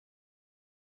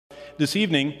this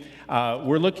evening,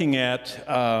 we're looking at,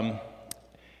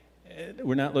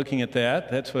 we're not looking at that.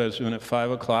 That's what I was doing at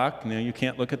 5 o'clock. No, you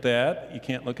can't look at that. You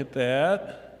can't look at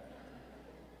that.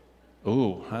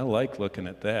 Ooh, I like looking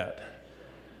at that.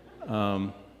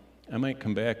 I might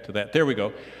come back to that. There we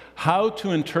go. How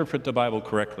to interpret the Bible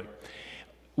correctly.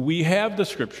 We have the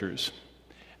scriptures.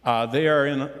 They are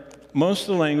in most of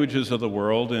the languages of the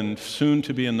world and soon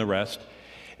to be in the rest.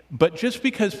 But just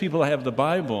because people have the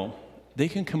Bible, they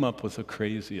can come up with the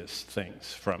craziest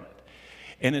things from it.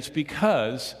 And it's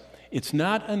because it's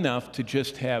not enough to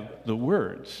just have the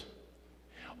words.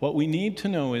 What we need to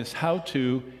know is how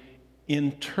to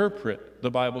interpret the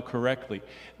Bible correctly.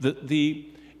 The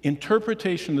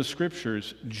interpretation of the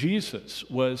scriptures, Jesus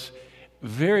was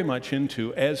very much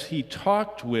into as he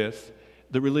talked with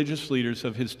the religious leaders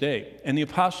of his day. And the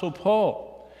Apostle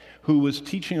Paul, who was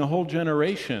teaching a whole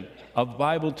generation of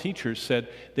Bible teachers, said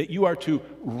that you are to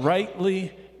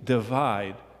rightly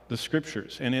divide the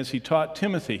scriptures. And as he taught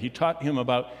Timothy, he taught him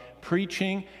about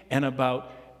preaching and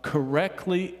about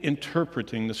correctly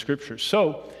interpreting the scriptures.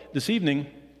 So this evening,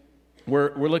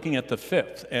 we're looking at the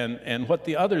fifth and what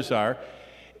the others are.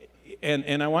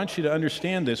 And I want you to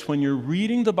understand this. When you're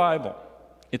reading the Bible,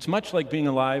 it's much like being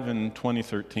alive in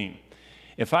 2013.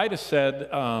 If I'd have said,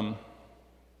 and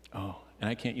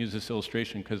I can't use this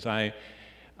illustration because I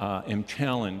am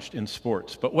challenged in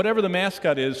sports, but whatever the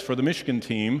mascot is for the Michigan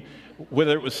team,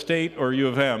 whether it was State or U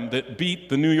of M, that beat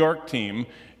the New York team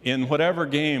in whatever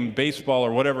game, baseball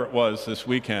or whatever it was this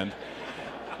weekend,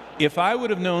 if I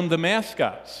would have known the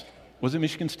mascots, was it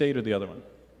Michigan State or the other one?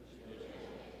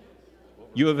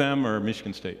 U of M or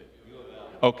Michigan State? U of M.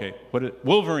 Okay,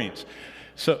 Wolverines.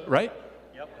 So, right?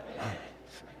 Yep.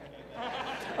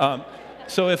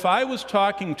 So if I was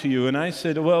talking to you and I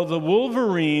said, well, the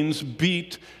Wolverines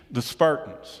beat the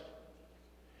Spartans,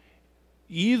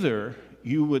 either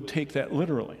you would take that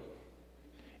literally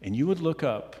and you would look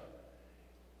up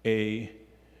a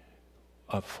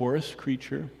forest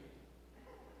creature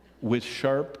with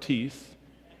sharp teeth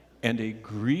and a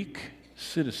Greek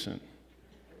citizen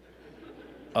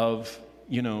of,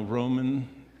 Roman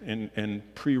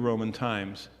and pre-Roman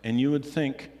times, and you would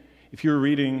think, if you were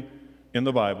reading in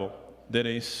the Bible, that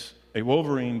a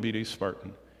Wolverine beat a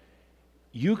Spartan,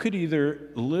 you could either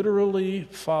literally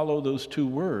follow those two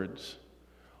words,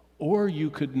 or you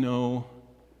could know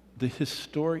the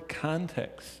historic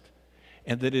context,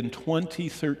 and that in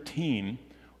 2013,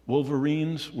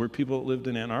 Wolverines were people that lived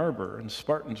in Ann Arbor, and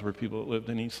Spartans were people that lived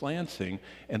in East Lansing,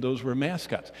 and those were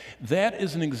mascots. That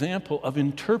is an example of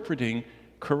interpreting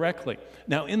correctly.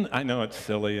 Now, I know it's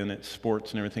silly and it's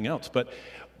sports and everything else, but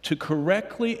to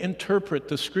correctly interpret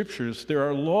the scriptures, there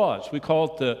are laws. We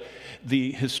call it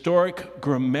the historic,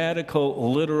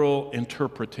 grammatical, literal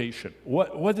interpretation.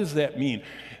 What does that mean?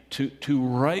 To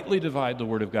rightly divide the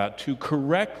Word of God, to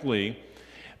correctly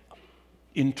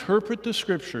interpret the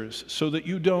scriptures so that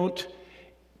you don't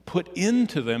put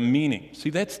into them meaning. See,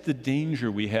 that's the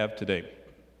danger we have today.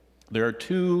 There are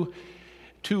two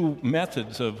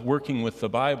methods of working with the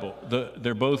Bible.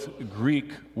 They're both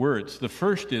Greek words. The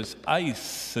first is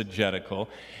eisegetical,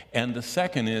 and the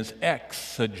second is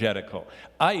exegetical.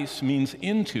 Eis means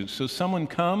into. So someone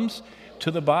comes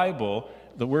to the Bible,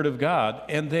 the Word of God,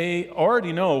 and they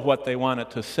already know what they want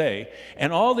it to say,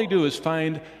 and all they do is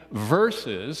find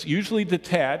verses, usually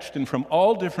detached and from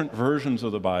all different versions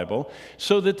of the Bible,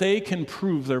 so that they can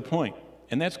prove their point.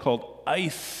 And that's called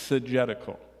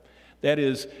eisegetical. That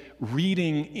is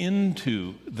reading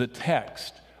into the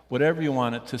text, whatever you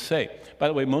want it to say. By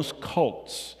the way, most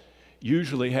cults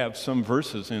usually have some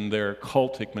verses in their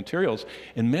cultic materials,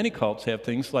 and many cults have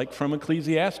things like from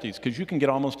Ecclesiastes, because you can get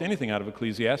almost anything out of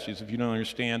Ecclesiastes if you don't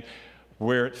understand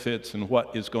where it fits and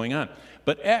what is going on.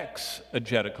 But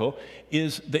exegetical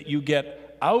is that you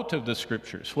get out of the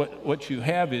scriptures. What you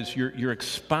have is you're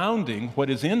expounding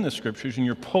what is in the scriptures and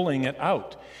you're pulling it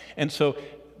out. And so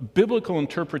biblical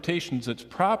interpretations that's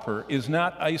proper is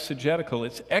not eisegetical,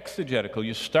 it's exegetical.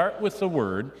 You start with the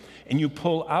word and you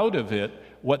pull out of it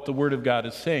what the Word of God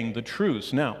is saying, the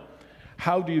truths. Now,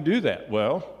 how do you do that?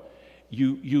 Well,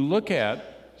 you look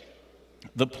at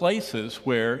the places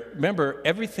where, remember,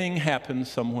 everything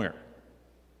happens somewhere.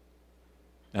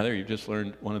 Now there, you've just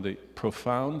learned one of the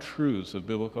profound truths of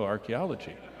biblical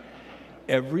archaeology.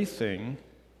 Everything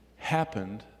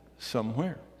happened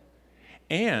somewhere.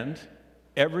 And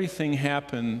everything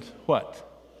happened, what?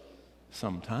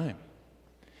 Sometime.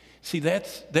 See,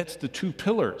 that's the two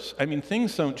pillars. I mean,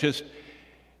 things don't just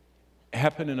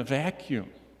happen in a vacuum.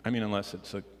 I mean, unless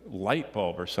it's a light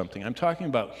bulb or something. I'm talking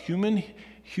about human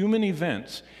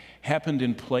events happened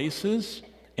in places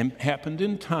and happened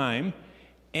in time,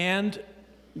 and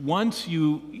once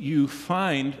you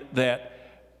find that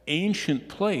ancient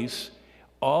place,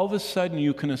 all of a sudden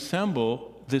you can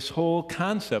assemble this whole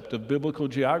concept of biblical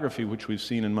geography, which we've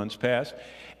seen in months past,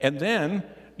 and then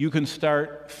you can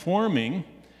start forming,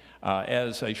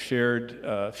 as I shared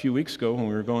a few weeks ago when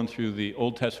we were going through the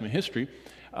Old Testament history.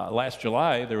 Last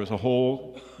July, there was a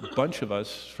whole bunch of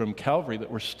us from Calvary that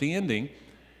were standing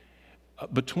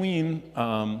between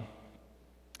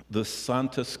the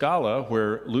Santa Scala,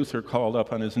 where Luther called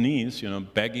up on his knees,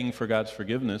 begging for God's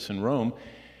forgiveness in Rome,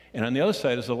 and on the other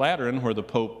side is the Lateran, where the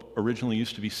Pope originally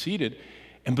used to be seated.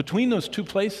 And between those two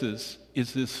places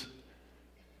is this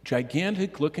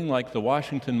gigantic, looking like the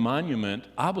Washington Monument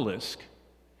obelisk,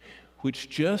 which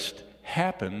just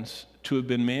happens to have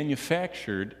been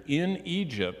manufactured in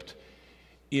Egypt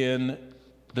in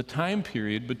the time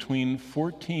period between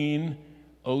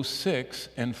 1406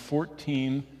 and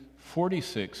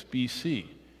 1446 BC.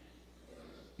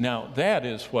 Now, that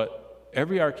is what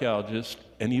every archaeologist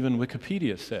and even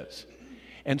Wikipedia says.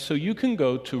 And so you can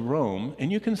go to Rome,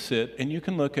 and you can sit, and you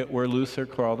can look at where Luther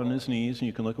crawled on his knees, and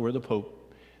you can look at where the Pope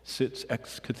sits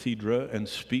ex cathedra and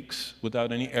speaks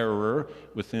without any error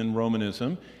within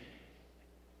Romanism.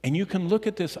 And you can look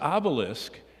at this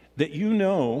obelisk that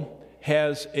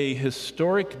has a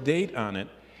historic date on it,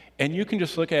 and you can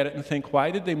just look at it and think,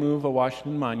 why did they move a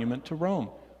Washington Monument to Rome?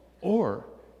 Or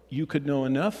you could know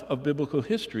enough of biblical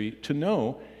history to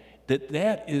know that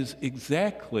that is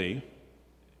exactly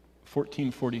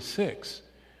 1446,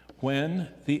 when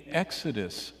the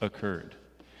Exodus occurred.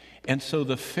 And so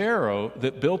the Pharaoh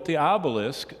that built the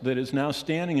obelisk that is now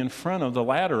standing in front of the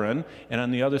Lateran and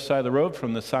on the other side of the road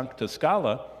from the Santa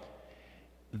Scala,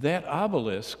 that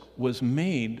obelisk was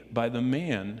made by the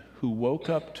man who woke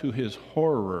up to his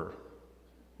horror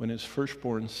when his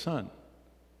firstborn son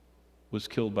was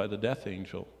killed by the death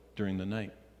angel during the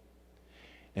night.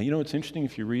 And it's interesting,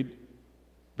 if you read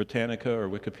Britannica or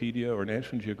Wikipedia or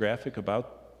National Geographic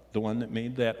about the one that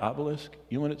made that obelisk,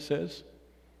 you know what it says?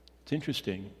 It's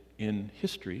interesting. In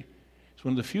history, it's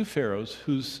one of the few pharaohs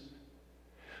whose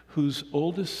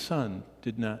oldest son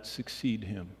did not succeed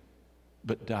him,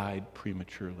 but died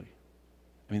prematurely.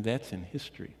 I mean, that's in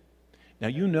history.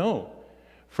 Now,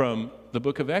 from the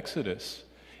book of Exodus,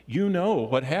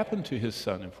 what happened to his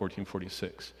son in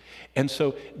 1446. And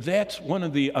so that's one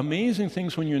of the amazing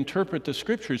things when you interpret the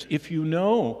scriptures. If you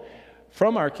know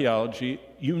from archaeology,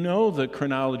 the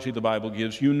chronology the Bible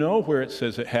gives, where it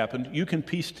says it happened, you can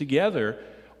piece together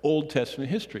Old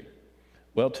Testament history.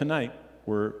 Well, tonight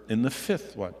we're in the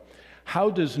fifth one.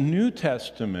 How does New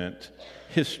Testament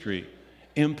history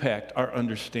impact our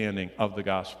understanding of the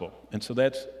gospel? And so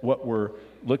that's what we're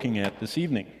looking at this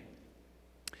evening.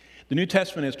 The New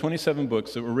Testament has 27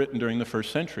 books that were written during the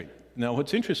first century. Now,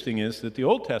 what's interesting is that the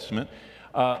Old Testament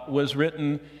was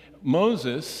written,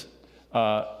 Moses,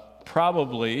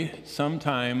 probably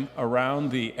sometime around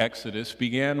the Exodus,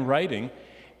 began writing,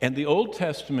 and the Old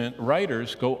Testament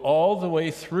writers go all the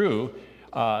way through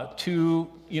to,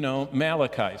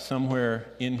 Malachi,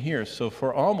 somewhere in here. So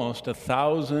for almost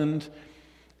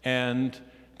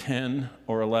 1,010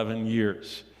 or 11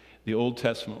 years, the Old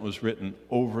Testament was written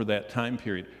over that time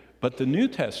period. But the New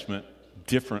Testament,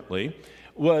 differently,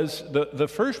 was the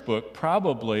first book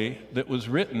probably that was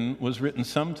written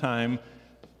sometime,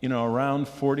 around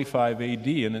 45 AD,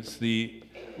 and it's the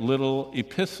little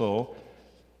epistle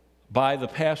by the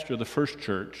pastor of the first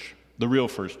church, the real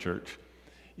first church.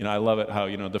 I love it how,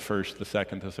 the first, the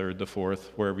second, the third, the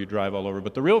fourth, wherever you drive all over.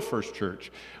 But the real first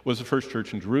church was the first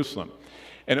church in Jerusalem.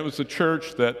 And it was the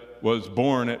church that was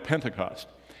born at Pentecost.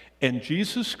 And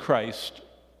Jesus Christ,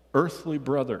 earthly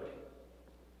brother,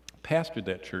 pastored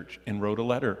that church and wrote a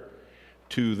letter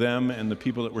to them and the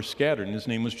people that were scattered. And his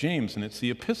name was James, and it's the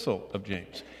Epistle of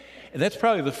James. And that's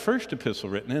probably the first epistle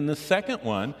written. And the second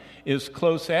one is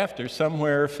close after,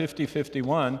 somewhere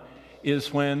 50-51,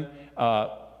 is when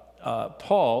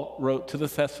Paul wrote to the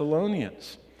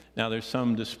Thessalonians. Now, there's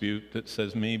some dispute that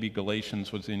says maybe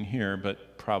Galatians was in here,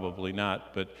 but probably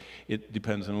not. But it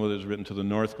depends on whether it was written to the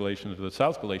North Galatians or the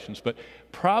South Galatians. But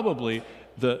probably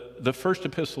the first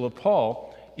epistle of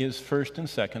Paul is 1st and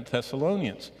 2nd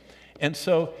Thessalonians. And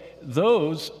so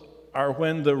those are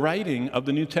when the writing of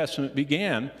the New Testament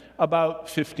began, about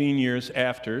 15 years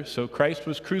after. So Christ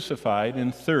was crucified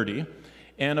in 30,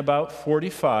 and about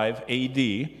 45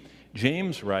 AD,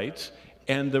 James writes,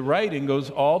 and the writing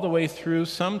goes all the way through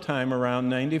sometime around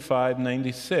 95,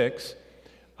 96,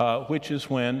 which is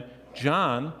when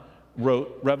John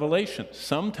wrote Revelation,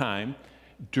 sometime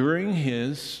during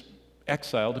his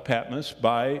exile to Patmos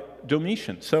by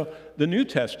Domitian. So the New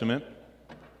Testament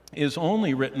is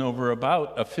only written over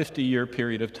about a 50-year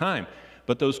period of time.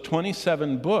 But those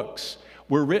 27 books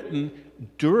were written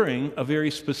during a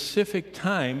very specific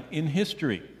time in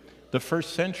history, the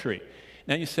first century.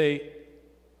 Now you say,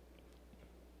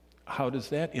 how does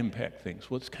that impact things?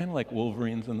 Well, it's kind of like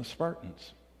Wolverines and the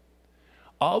Spartans.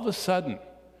 All of a sudden,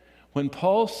 when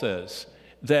Paul says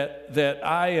that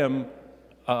I am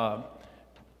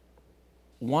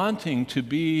wanting to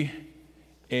be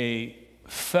a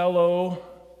fellow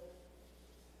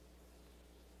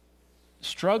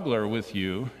struggler with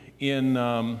you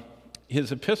in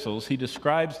his epistles, he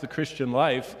describes the Christian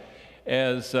life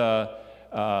as a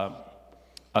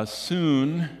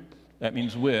soon, that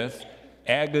means with,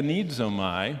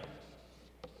 agonizomai.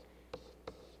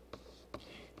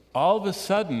 All of a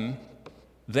sudden,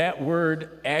 that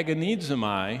word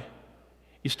agonizomai,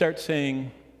 you start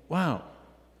saying, wow,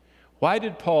 why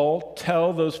did Paul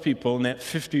tell those people in that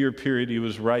 50-year period he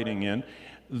was writing in,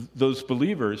 those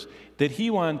believers, that he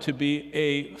wanted to be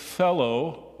a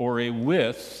fellow or a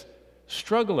with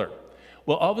struggler?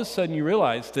 Well, all of a sudden you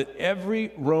realize that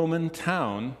every Roman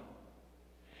town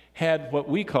had what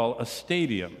we call a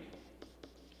stadium.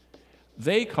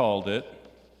 They called it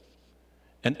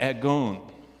an agon,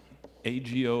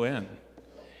 A-G-O-N.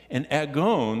 An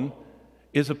agon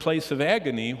is a place of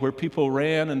agony where people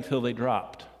ran until they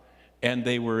dropped. And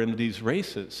they were in these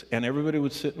races, and everybody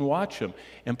would sit and watch them.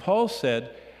 And Paul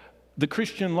said, the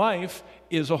Christian life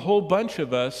is a whole bunch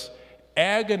of us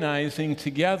agonizing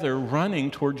together,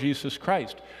 running toward Jesus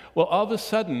Christ. Well, all of a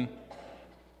sudden,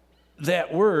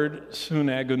 that word, sun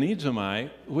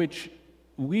agonizomai, which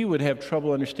we would have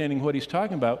trouble understanding what he's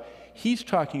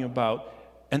talking about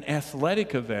an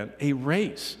athletic event, a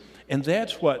race. And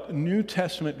that's what New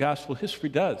Testament gospel history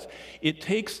does. It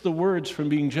takes the words from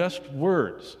being just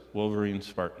words, Wolverine,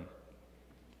 Spartan,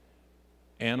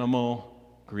 animal,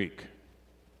 Greek,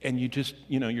 and you just,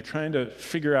 you're trying to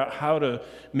figure out how to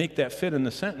make that fit in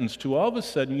the sentence, to all of a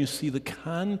sudden you see the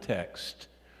context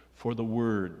for the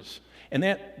words. And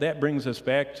that brings us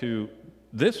back to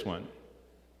this one,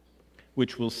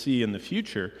 which we'll see in the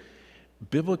future.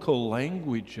 Biblical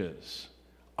languages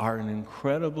are an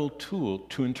incredible tool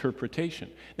to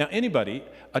interpretation. Now, anybody,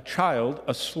 a child,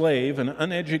 a slave, an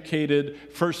uneducated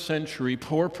first century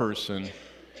poor person,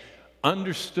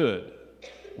 understood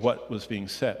what was being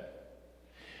said.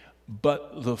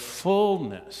 But the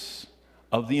fullness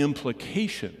of the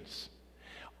implications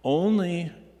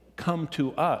only come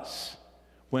to us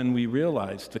when we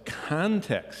realize the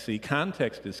context. See,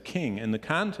 context is king, and the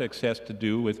context has to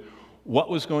do with what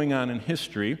was going on in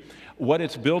history, what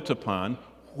it's built upon,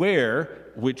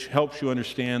 where, which helps you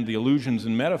understand the allusions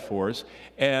and metaphors,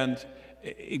 and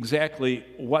exactly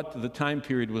what the time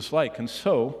period was like. And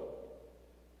so,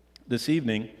 this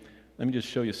evening, let me just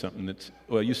show you something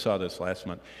well, you saw this last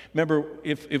month. Remember,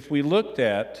 if we looked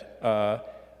at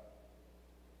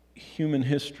human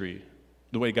history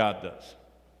the way God does,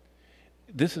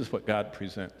 this is what God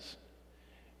presents.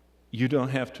 You don't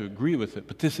have to agree with it,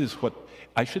 but this is what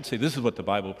the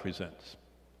Bible presents.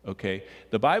 Okay?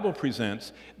 The Bible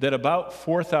presents that about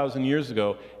 4,000 years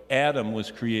ago, Adam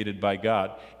was created by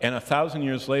God. And 1,000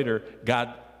 years later,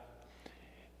 God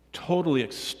totally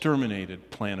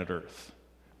exterminated planet Earth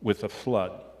with a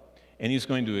flood. And he's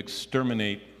going to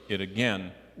exterminate it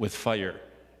again with fire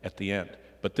at the end.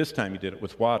 But this time he did it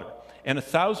with water. And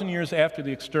 1,000 years after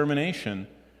the extermination,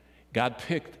 God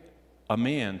picked a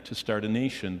man to start a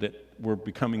nation that were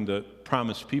becoming the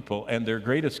promised people, and their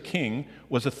greatest king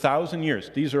was 1,000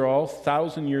 years. These are all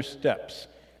 1,000-year steps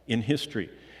in history.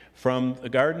 From the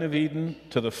Garden of Eden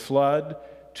to the flood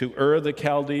to Ur of the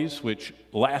Chaldees, which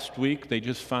last week they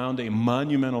just found a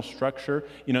monumental structure.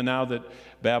 Now that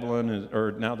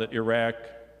now that Iraq,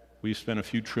 we spent a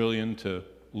few trillion to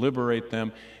liberate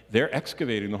them, they're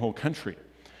excavating the whole country.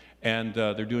 And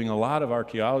they're doing a lot of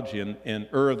archaeology, in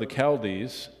Ur of the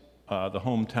Chaldees, the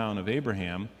hometown of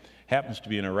Abraham, happens to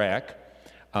be in Iraq.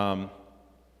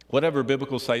 Whatever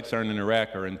biblical sites aren't in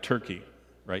Iraq are in Turkey,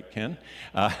 right, Ken?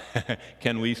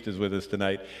 Ken Wiest is with us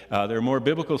tonight. There are more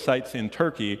biblical sites in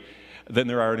Turkey than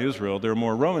there are in Israel. There are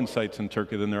more Roman sites in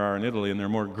Turkey than there are in Italy, and there are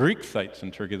more Greek sites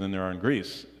in Turkey than there are in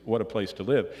Greece. What a place to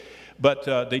live.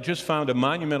 But they just found a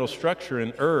monumental structure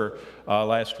in Ur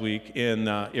last week in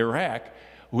Iraq,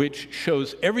 which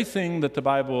shows everything that the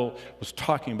Bible was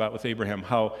talking about with Abraham,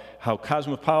 how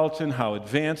cosmopolitan, how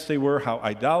advanced they were, how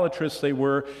idolatrous they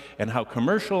were, and how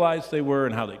commercialized they were,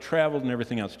 and how they traveled and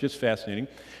everything else. Just fascinating.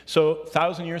 So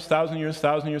 1,000 years, 1,000 years,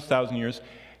 1,000 years, 1,000 years.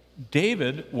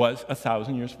 David was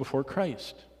 1,000 years before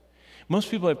Christ.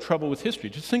 Most people have trouble with history.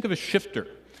 Just think of a shifter.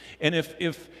 And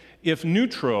if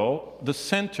neutral, the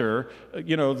center,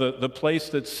 the place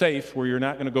that's safe where you're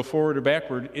not going to go forward or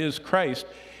backward, is Christ,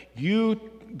 You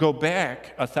go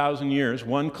back 1,000 years,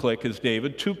 1 click is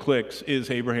David, 2 clicks is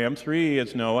Abraham, 3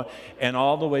 is Noah, and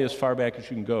all the way as far back as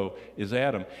you can go is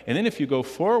Adam. And then if you go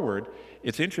forward,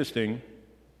 it's interesting,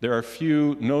 there are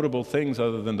few notable things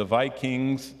other than the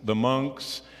Vikings, the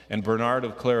monks, and Bernard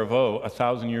of Clairvaux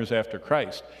 1,000 years after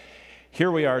Christ.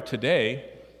 Here we are today,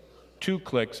 2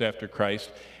 clicks after Christ,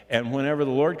 and whenever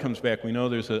the Lord comes back, we know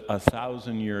there's a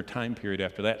 1,000-year time period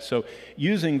after that. So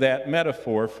using that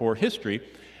metaphor for history,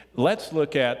 let's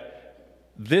look at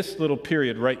this little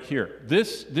period right here.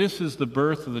 This is the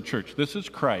birth of the church. This is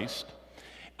Christ.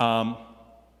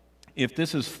 If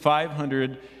this is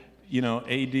 500,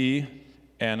 AD,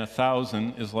 and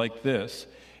 1,000 is like this,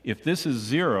 if this is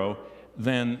 0,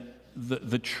 then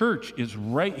the church is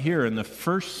right here in the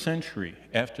 1st century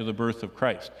after the birth of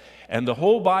Christ. And the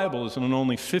whole Bible is in an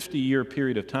only 50-year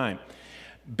period of time.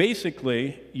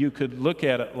 Basically, you could look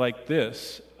at it like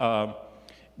this.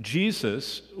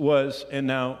 Jesus was, and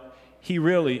now he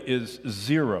really is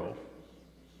 0.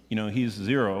 He's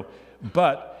 0,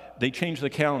 but they changed the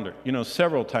calendar.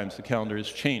 Several times the calendar has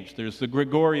changed. There's the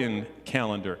Gregorian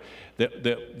calendar,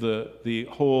 the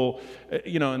whole,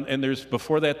 and there's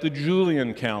before that the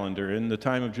Julian calendar in the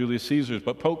time of Julius Caesar.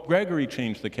 But Pope Gregory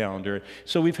changed the calendar.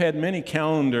 So we've had many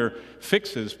calendar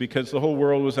fixes because the whole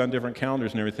world was on different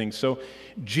calendars and everything. So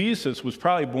Jesus was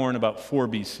probably born about 4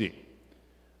 BC.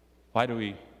 Why do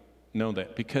we know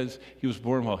that? Because he was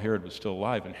born while Herod was still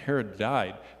alive, and Herod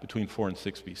died between 4 and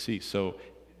 6 BC. So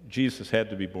Jesus had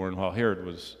to be born while Herod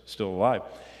was still alive.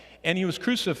 And he was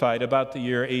crucified about the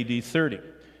year AD 30.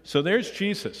 So there's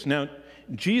Jesus. Now,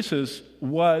 Jesus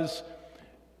was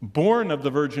born of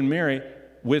the Virgin Mary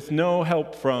with no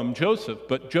help from Joseph,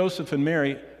 but Joseph and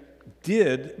Mary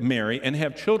did marry and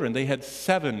have children. They had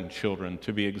 7 children,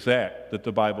 to be exact, that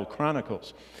the Bible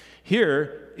chronicles.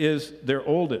 Here is their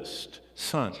oldest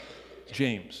son,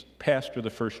 James, pastor of the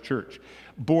first church,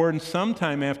 born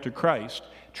sometime after Christ.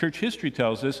 Church history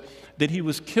tells us that he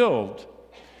was killed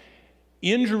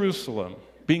in Jerusalem,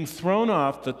 being thrown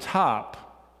off the top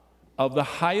of the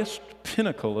highest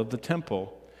pinnacle of the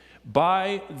temple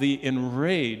by the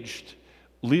enraged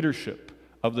leadership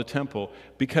of the temple,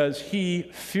 because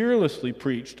he fearlessly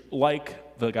preached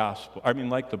like the gospel,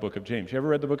 like the book of James. You ever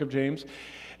read the book of James?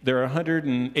 There are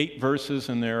 108 verses,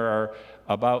 and there are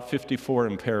about 54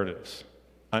 imperatives.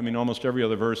 Almost every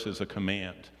other verse is a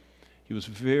command. He was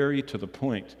very to the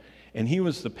point. And he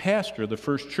was the pastor of the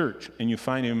first church, and you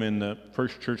find him in the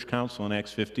first church council in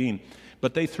Acts 15.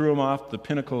 But they threw him off the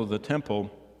pinnacle of the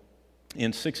temple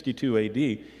in 62 AD.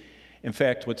 In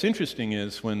fact, what's interesting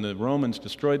is when the Romans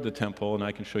destroyed the temple, and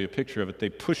I can show you a picture of it, they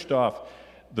pushed off.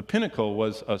 The pinnacle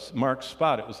was a marked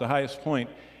spot. It was the highest point,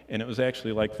 and it was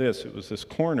actually like this. It was this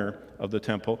corner of the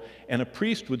temple, and a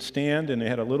priest would stand, and they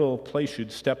had a little place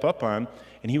you'd step up on,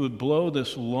 and he would blow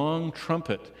this long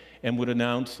trumpet and would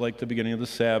announce like the beginning of the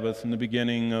Sabbath and the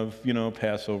beginning of,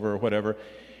 Passover or whatever.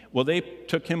 Well, they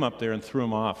took him up there and threw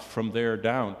him off from there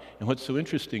down. And what's so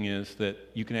interesting is that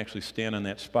you can actually stand on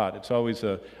that spot. It's always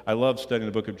I love studying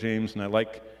the book of James, and I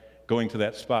like going to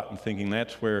that spot and thinking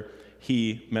that's where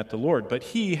he met the Lord. But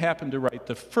he happened to write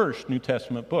the first New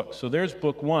Testament book. So there's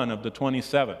book 1 of the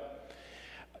 27.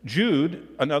 Jude,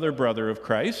 another brother of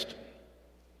Christ,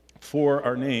 4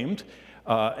 are named,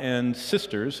 and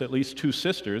sisters, at least 2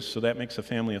 sisters, so that makes a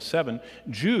family of 7.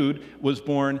 Jude was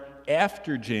born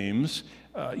after James,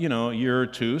 a year or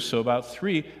 2, so about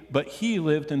 3, but he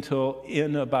lived until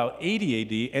in about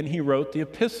 80 AD, and he wrote the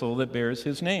epistle that bears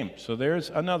his name. So there's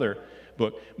another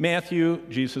book. Matthew,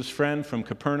 Jesus' friend from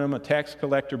Capernaum, a tax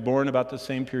collector born about the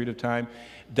same period of time,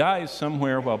 dies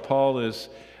somewhere while Paul is,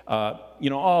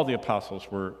 all the apostles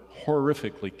were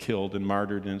horrifically killed and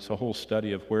martyred, and it's a whole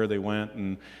study of where they went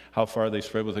and how far they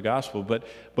spread with the gospel. But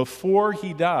before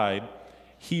he died,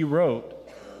 he wrote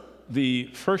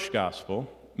the first gospel,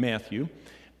 Matthew.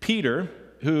 Peter,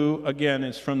 who, again,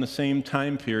 is from the same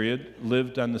time period,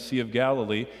 lived on the Sea of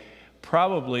Galilee,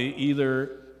 probably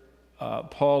either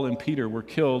Paul and Peter were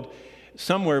killed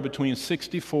somewhere between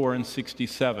 64 and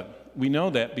 67. We know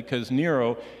that because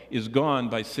Nero is gone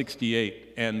by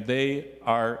 68, and they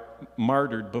are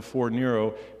martyred before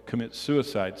Nero commits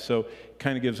suicide. So it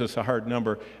kind of gives us a hard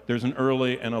number. There's an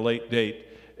early and a late date.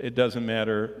 It doesn't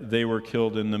matter. They were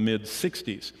killed in the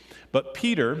mid-60s. But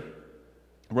Peter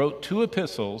wrote 2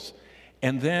 epistles,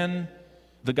 and then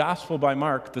the Gospel by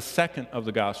Mark, the second of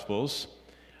the Gospels,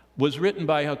 was written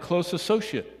by a close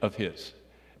associate of his,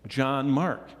 John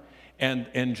Mark.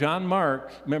 And John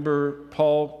Mark, remember,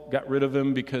 Paul got rid of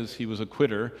him because he was a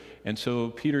quitter, and so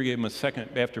Peter gave him a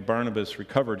second, after Barnabas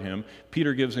recovered him,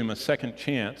 Peter gives him a second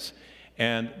chance,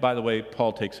 and by the way,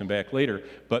 Paul takes him back later.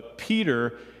 But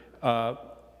Peter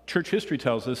church history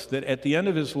tells us that at the end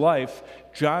of his life,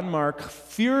 John Mark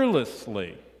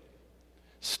fearlessly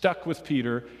stuck with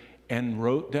Peter and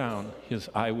wrote down his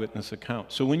eyewitness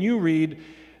account. So when you read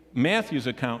Matthew's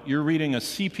account, you're reading a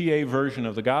CPA version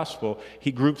of the gospel.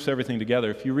 He groups everything together.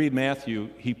 If you read Matthew,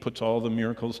 he puts all the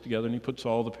miracles together, and he puts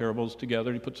all the parables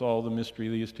together, and he puts all the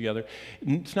mysteries together.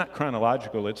 It's not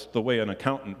chronological. It's the way an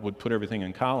accountant would put everything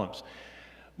in columns.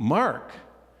 Mark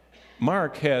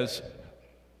has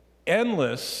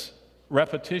endless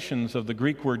repetitions of the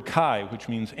Greek word kai, which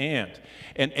means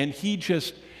and he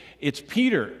just, it's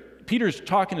Peter. Peter's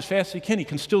talking as fast as he can. He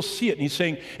can still see it. And he's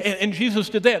saying, and Jesus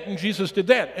did that, and Jesus did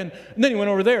that. And then he went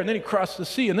over there, and then he crossed the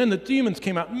sea, and then the demons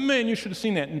came out. Man, you should have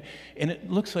seen that. And it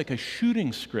looks like a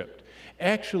shooting script.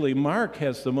 Actually, Mark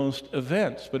has the most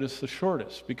events, but it's the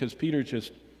shortest because Peter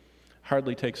just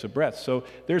hardly takes a breath. So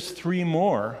there's 3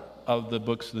 more of the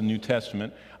books of the New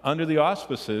Testament under the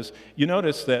auspices. You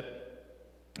notice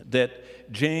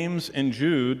that James and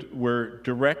Jude were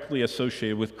directly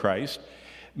associated with Christ.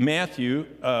 Matthew,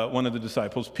 one of the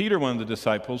disciples, Peter, one of the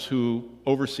disciples who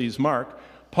oversees Mark,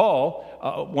 Paul,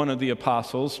 one of the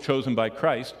apostles chosen by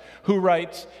Christ, who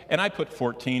writes, and I put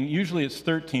 14, usually it's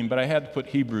 13, but I had to put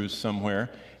Hebrews somewhere,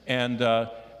 and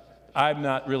I'm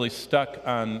not really stuck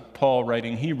on Paul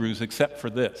writing Hebrews except for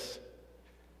this.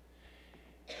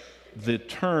 The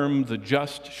term, the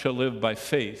just shall live by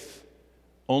faith,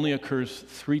 only occurs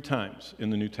 3 times in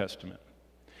the New Testament.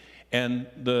 And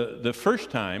the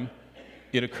first time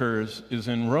it occurs is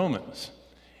in Romans.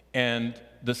 And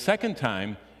the second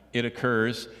time it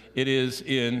occurs, it is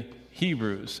in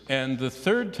Hebrews. And the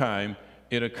third time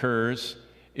it occurs,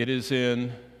 it is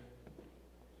in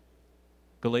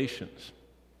Galatians.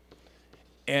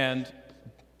 And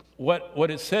what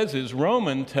it says is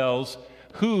Romans tells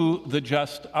who the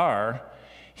just are.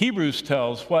 Hebrews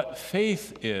tells what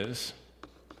faith is.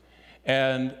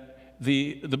 And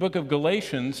the book of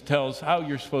Galatians tells how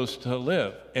you're supposed to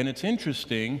live. And it's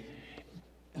interesting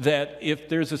that if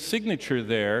there's a signature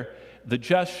there, the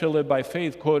just shall live by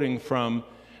faith, quoting from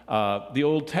the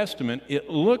Old Testament,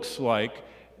 it looks like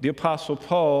the Apostle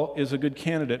Paul is a good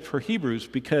candidate for Hebrews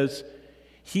because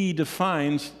he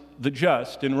defines the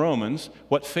just in Romans,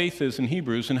 what faith is in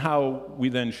Hebrews, and how we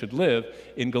then should live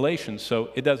in Galatians.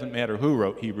 So it doesn't matter who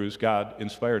wrote Hebrews, God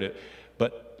inspired it.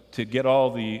 But to get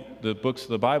all the books of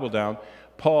the Bible down,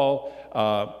 Paul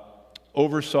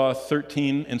oversaw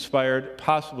 13 inspired,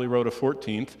 possibly wrote a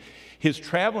 14th. His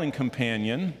traveling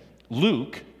companion,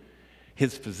 Luke,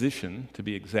 his physician to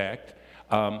be exact,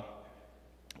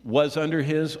 was under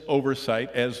his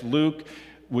oversight as Luke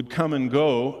would come and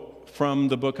go from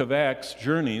the book of Acts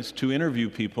journeys to interview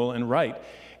people and write.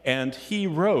 And he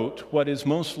wrote what is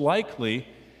most likely,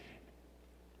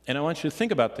 and I want you to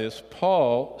think about this,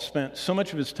 Paul spent so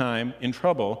much of his time in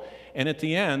trouble, and at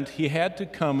the end, he had to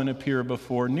come and appear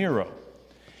before Nero.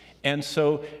 And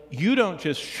so you don't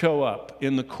just show up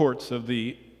in the courts of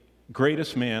the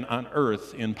greatest man on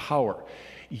earth in power.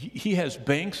 He has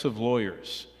banks of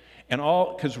lawyers, and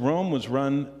all, because Rome was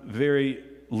run very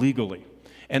legally.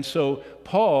 And so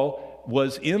Paul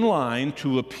was in line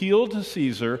to appeal to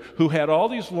Caesar, who had all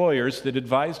these lawyers that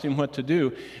advised him what to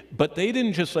do, but they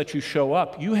didn't just let you show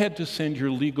up. You had to send your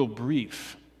legal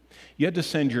brief. You had to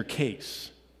send your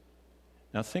case.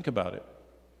 Now think about it.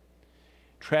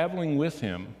 Traveling with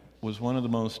him was one of the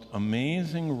most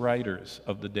amazing writers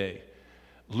of the day.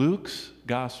 Luke's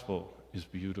gospel is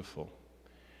beautiful.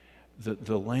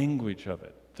 The language of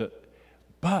it.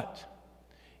 But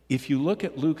if you look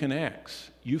at Luke and Acts,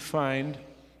 you find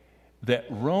that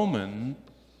Roman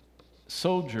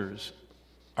soldiers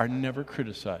are never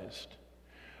criticized.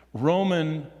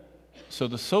 So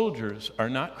the soldiers are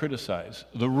not criticized.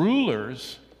 The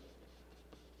rulers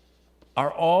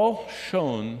are all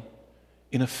shown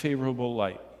in a favorable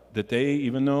light. That they,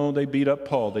 even though they beat up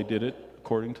Paul, they did it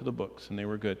according to the books, and they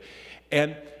were good.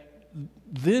 And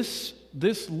this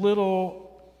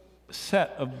little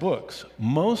set of books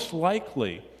most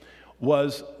likely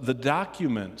was the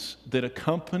documents that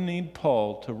accompanied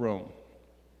Paul to Rome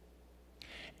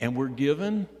and were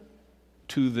given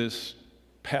to this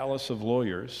palace of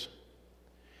lawyers,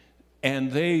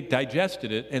 and they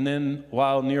digested it, and then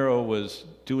while Nero was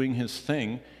doing his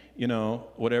thing,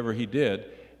 whatever he did,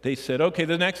 they said, okay,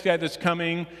 the next guy that's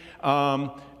coming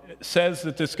says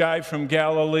that this guy from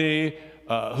Galilee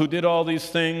who did all these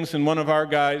things, and one of our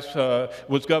guys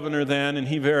was governor then, and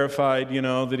he verified,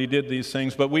 that he did these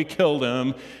things, but we killed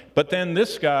him. But then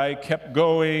this guy kept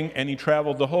going, and he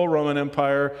traveled the whole Roman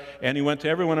Empire, and he went to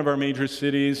every one of our major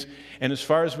cities, and as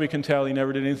far as we can tell, he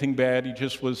never did anything bad. He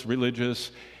just was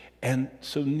religious. And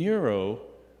so Nero,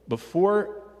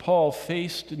 before Paul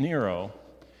faced Nero,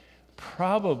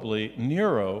 probably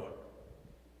Nero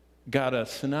got a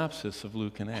synopsis of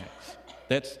Luke and Acts.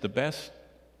 That's the best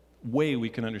way we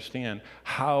can understand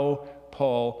how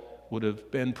Paul would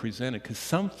have been presented, because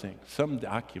some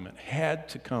document had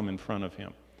to come in front of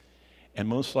him. And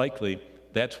most likely,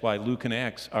 that's why Luke and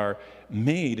Acts are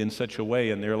made in such a way,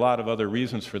 and there are a lot of other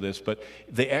reasons for this, but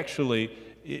they actually,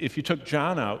 if you took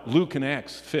John out, Luke and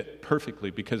Acts fit perfectly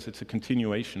because it's a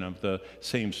continuation of the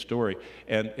same story.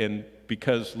 And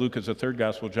because Luke is the third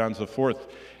gospel, John's the fourth,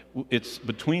 it's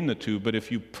between the two, but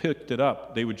if you picked it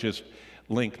up, they would just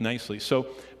link nicely. So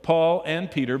Paul and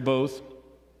Peter both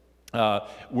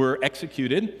were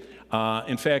executed.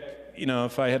 In fact,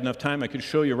 if I had enough time, I could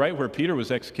show you right where Peter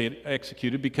was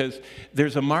executed because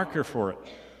there's a marker for it.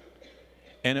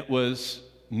 And it was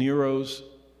Nero's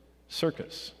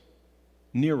circus.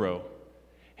 Nero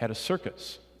had a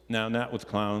circus. Now, not with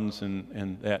clowns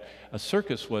and that. A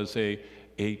circus was a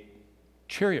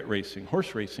chariot racing,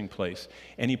 horse racing place.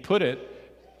 And he put it,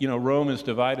 Rome is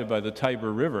divided by the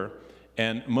Tiber River,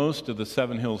 and most of the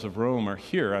 7 hills of Rome are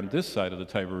here on this side of the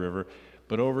Tiber River.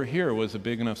 But over here was a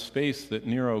big enough space that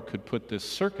Nero could put this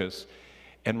circus,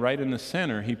 and right in the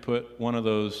center he put one of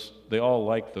those, they all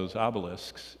liked those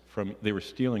obelisks, they were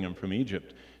stealing them from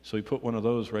Egypt, so he put one of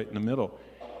those right in the middle.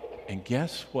 And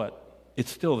guess what?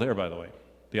 It's still there, by the way,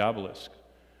 the obelisk.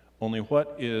 Only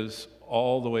what is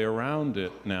all the way around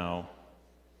it now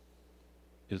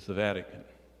is the Vatican.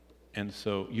 And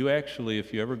so you actually,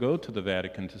 if you ever go to the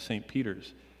Vatican, to St.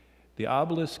 Peter's, the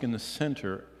obelisk in the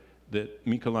center that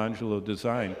Michelangelo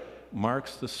designed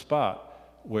marks the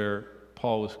spot where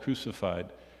Paul was crucified,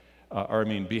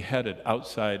 beheaded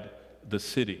outside the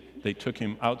city. They took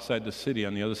him outside the city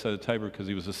on the other side of the Tiber because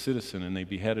he was a citizen, and they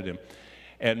beheaded him.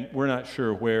 And we're not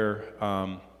sure where,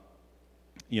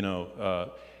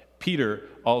 Peter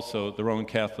also, the Roman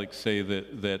Catholics say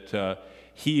that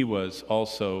he was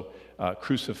also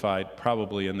crucified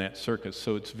probably in that circus.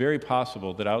 So it's very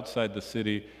possible that outside the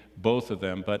city, both of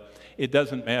them, but it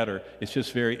doesn't matter. It's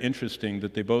just very interesting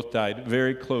that they both died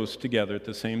very close together at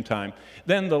the same time.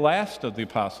 Then the last of the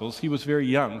apostles, he was very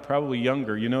young, probably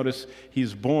younger. You notice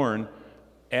he's born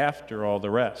after all the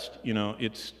rest.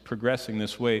 It's progressing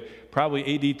this way.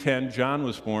 Probably AD 10, John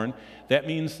was born. That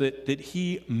means that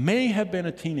he may have been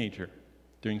a teenager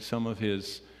during some of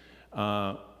his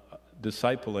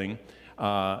discipling,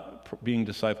 being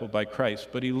discipled by Christ.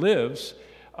 But he lives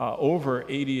over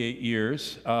 88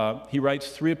 years. He writes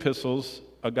 3 epistles,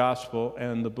 a gospel,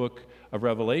 and the book of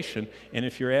Revelation. And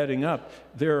if you're adding up,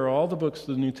 there are all the books of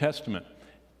the New Testament,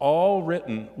 all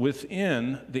written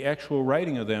within, the actual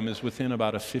writing of them is within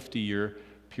about a 50-year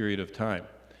period of time.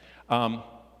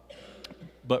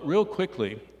 But real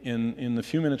quickly, in the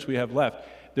few minutes we have left,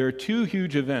 there are 2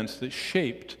 huge events that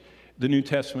shaped the New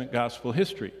Testament gospel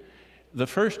history. The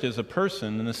first is a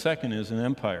person, and the second is an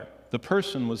empire. The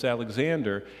person was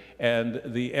Alexander, and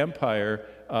the empire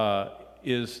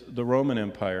is the Roman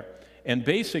Empire. And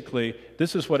basically,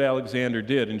 this is what Alexander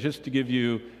did. And just to give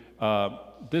you,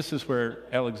 this is where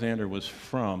Alexander was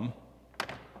from.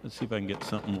 Let's see if I can get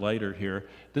something lighter here.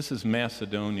 This is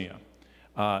Macedonia.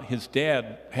 His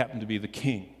dad happened to be the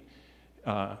king,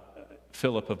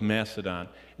 Philip of Macedon.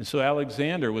 And so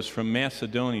Alexander was from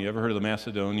Macedonia. Ever heard of the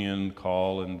Macedonian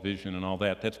call and vision and all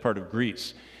that? That's part of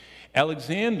Greece.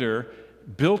 Alexander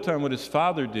built on what his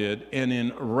father did, and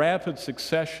in rapid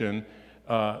succession,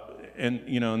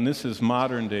 and this is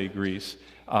modern-day Greece,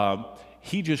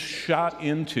 he just shot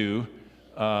into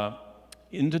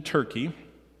Turkey,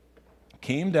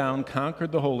 came down,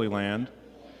 conquered the Holy Land,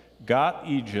 got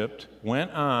Egypt,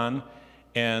 went on,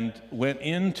 and went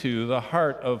into the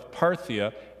heart of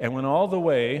Parthia, and went all the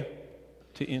way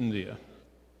to India.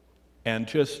 And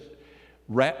just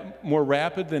more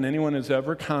rapid than anyone has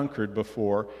ever conquered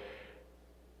before.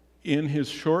 In his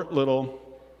short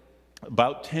little,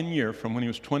 about 10 years, from when he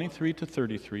was 23 to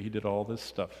 33, he did all this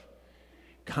stuff.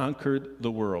 Conquered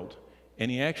the world. And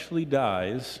he actually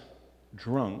dies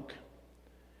drunk.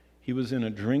 He was in a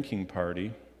drinking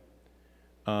party.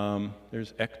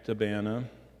 There's Ecbatana.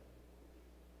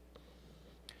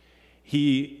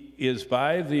 He is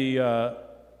by the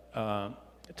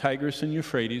Tigris and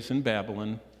Euphrates in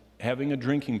Babylon, having a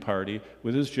drinking party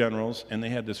with his generals, and they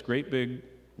had this great big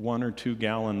 1 or 2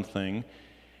 gallon thing,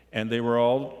 and they were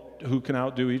all who can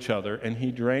outdo each other, and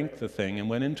he drank the thing and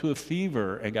went into a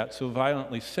fever and got so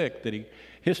violently sick that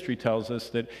history tells us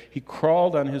that he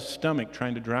crawled on his stomach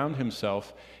trying to drown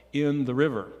himself in the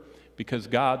river, because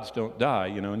gods don't die,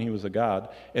 and he was a god,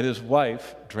 and his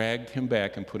wife dragged him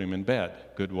back and put him in bed.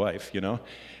 Good wife,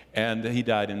 and he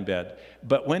died in bed.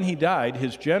 But when he died,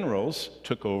 his generals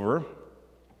took over,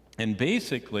 And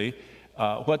basically,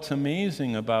 what's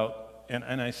amazing about,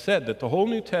 and I said that the whole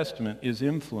New Testament is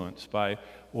influenced by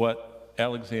what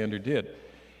Alexander did.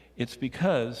 It's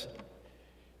because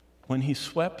when he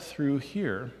swept through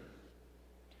here,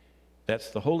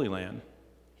 that's the Holy Land,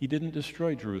 he didn't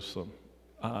destroy Jerusalem.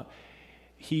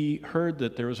 He heard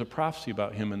that there was a prophecy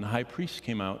about him, and the high priest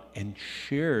came out and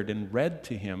shared and read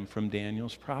to him from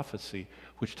Daniel's prophecy,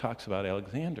 which talks about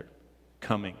Alexander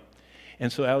coming.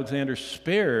 And so Alexander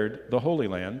spared the Holy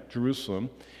Land, Jerusalem,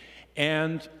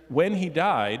 and when he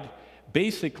died,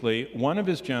 basically one of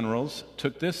his generals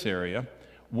took this area,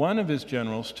 one of his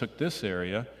generals took this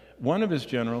area, one of his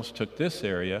generals took this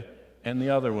area, and the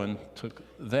other one took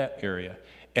that area.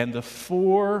 And the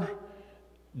 4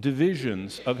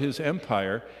 divisions of his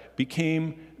empire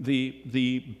became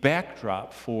the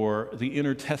backdrop for the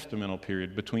intertestamental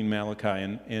period between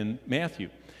Malachi and Matthew.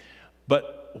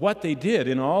 But what they did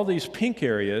in all these pink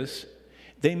areas,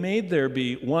 they made there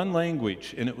be one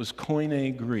language, and it was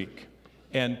Koine Greek.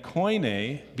 And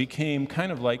Koine became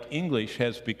kind of like English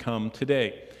has become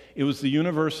today. It was the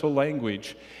universal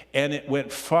language, and it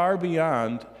went far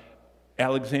beyond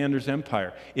Alexander's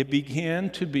empire. It began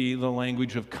to be the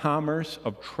language of commerce,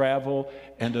 of travel,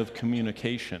 and of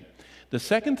communication. The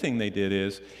second thing they did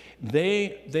is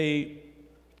they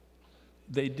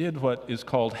did what is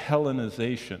called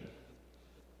Hellenization.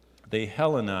 They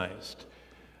Hellenized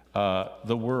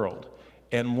the world.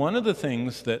 And one of the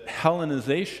things that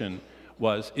Hellenization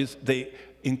is they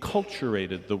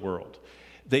enculturated the world.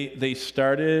 They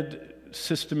started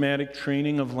systematic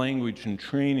training of language and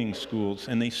training schools,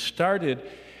 and they started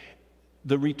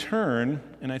the return,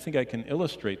 and I think I can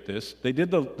illustrate this. They did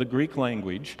the Greek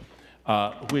language,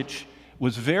 which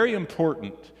was very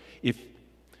important. If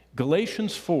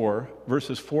Galatians 4,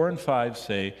 verses 4 and 5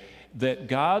 say that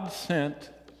God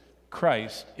sent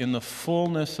Christ in the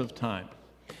fullness of time.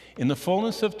 In the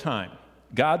fullness of time,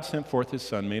 God sent forth his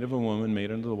Son, made of a woman,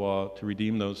 made under the law, to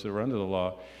redeem those that were under the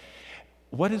law.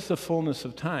 What is the fullness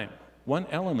of time? One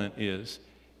element is,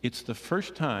 it's the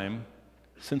first time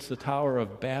since the Tower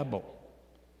of Babel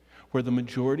where the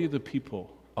majority of the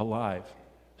people alive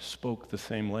spoke the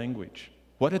same language.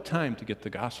 What a time to get the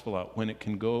gospel out when it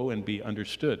can go and be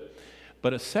understood.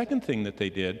 But a second thing that they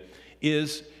did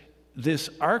is this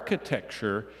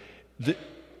architecture that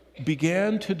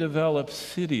began to develop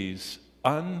cities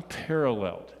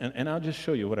unparalleled. And I'll just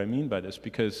show you what I mean by this,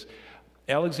 because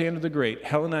Alexander the Great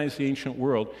Hellenized the ancient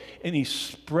world, and he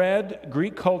spread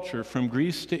Greek culture from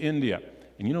Greece to India.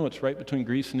 And you know what's right between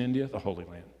Greece and India? The Holy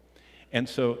Land. And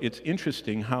so it's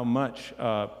interesting how much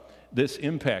this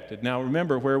impacted. Now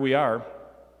remember where we are.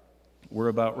 We're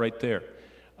about right there,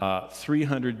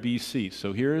 300 BC.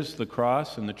 So here's the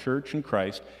cross and the church and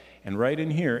Christ, and right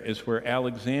in here is where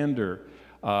Alexander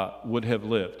would have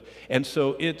lived. And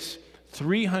so it's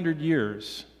 300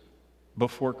 years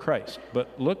before Christ.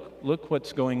 But look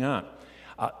what's going on.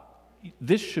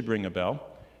 This should ring a bell.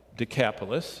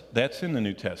 Decapolis, that's in the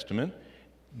New Testament.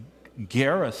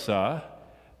 Gerasa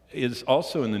is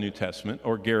also in the New Testament,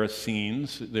 or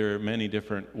Gerasenes. There are many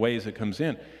different ways it comes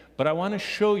in. But I want to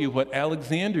show you what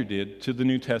Alexander did to the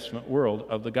New Testament world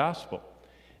of the gospel.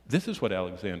 This is what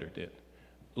Alexander did.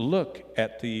 Look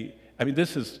at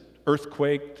this is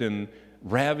earthquaked and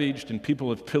ravaged, and people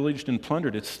have pillaged and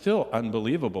plundered. It's still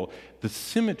unbelievable. The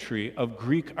symmetry of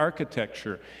Greek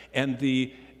architecture, and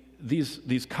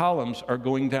these columns are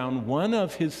going down one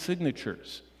of his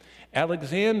signatures.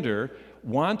 Alexander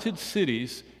wanted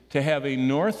cities to have a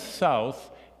north-south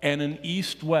and an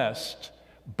east-west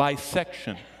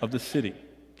bisection of the city.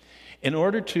 In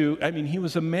order to, he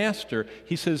was a master.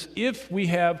 He says, if we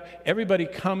have everybody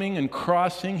coming and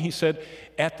crossing, he said,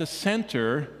 at the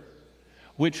center,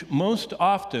 which most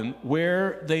often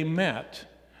where they met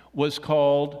was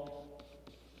called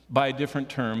by different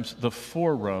terms the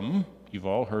forum. You've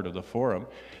all heard of the forum.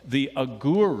 The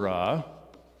agora,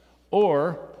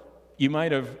 or you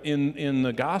might have in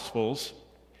the Gospels,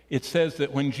 it says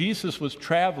that when Jesus was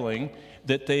traveling,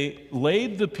 that they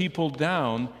laid the people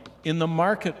down in the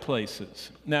marketplaces.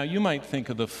 Now, you might think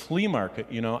of the flea market,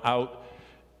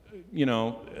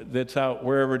 that's out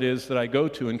wherever it is that I go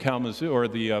to in Kalamazoo, or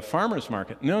the farmer's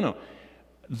market. No.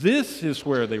 This is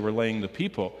where they were laying the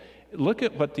people. Look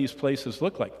at what these places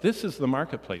look like. This is the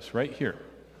marketplace right here.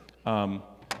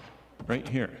 Right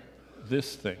here.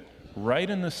 This thing. Right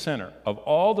in the center of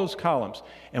all those columns.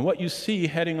 And what you see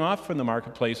heading off from the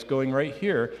marketplace going right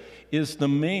here is the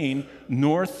main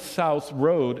north-south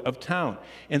road of town.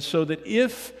 And so that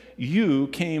if you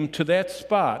came to that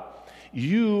spot,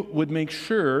 you would make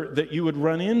sure that you would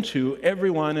run into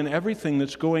everyone and everything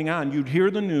that's going on. You'd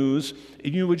hear the news,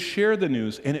 and you would share the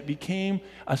news, and it became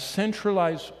a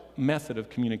centralized method of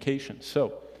communication.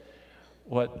 So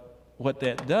what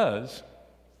that does,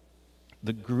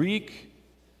 the Greek,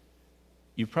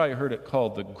 you've probably heard it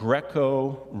called the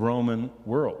Greco-Roman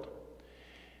world.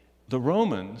 The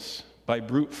Romans, by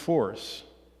brute force,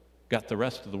 got the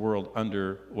rest of the world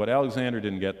under what Alexander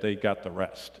didn't get. They got the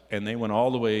rest. And they went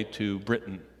all the way to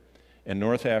Britain and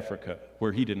North Africa,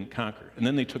 where he didn't conquer. And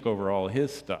then they took over all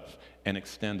his stuff and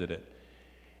extended it.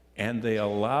 And they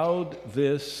allowed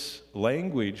this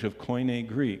language of Koine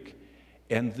Greek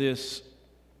and this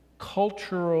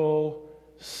cultural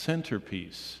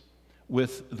centerpiece,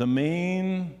 with the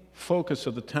main focus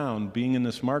of the town being in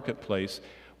this marketplace,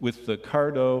 with the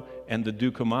Cardo and the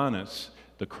Ducomanus,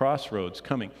 the crossroads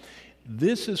coming.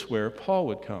 This is where Paul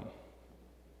would come.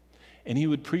 And he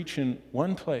would preach in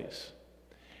one place.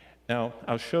 Now,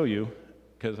 I'll show you,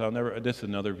 because this is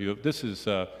another view. This is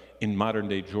in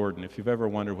modern-day Jordan. If you've ever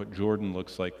wondered what Jordan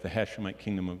looks like, the Hashemite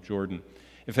kingdom of Jordan.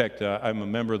 In fact, I'm a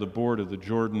member of the board of the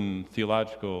Jordan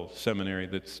Theological Seminary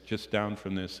that's just down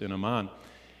from this in Amman.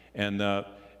 And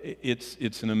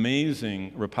it's an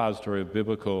amazing repository of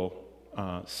biblical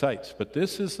sites. But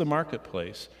this is the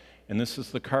marketplace, and this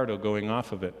is the Cardo going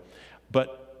off of it.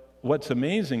 But what's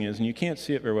amazing is, and you can't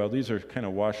see it very well, these are kind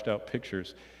of washed out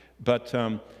pictures, but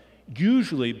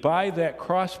usually by that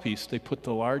crosspiece they put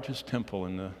the largest temple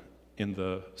in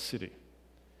the city,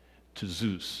 to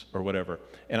Zeus or whatever.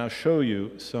 And I'll show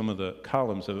you some of the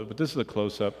columns of it, but this is a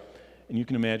close-up, and you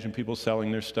can imagine people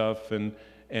selling their stuff and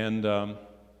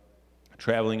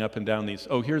traveling up and down these.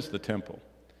 Oh, here's the temple.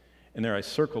 And there I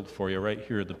circled for you right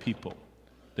here, the people.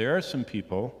 There are some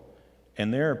people,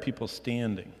 and there are people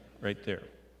standing right there.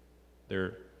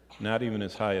 They're not even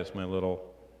as high as my little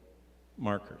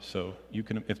marker. So you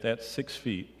can, if that's 6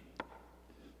 feet,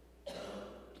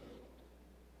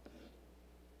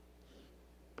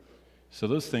 so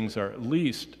those things are at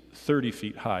least 30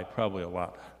 feet high, probably a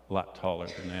lot taller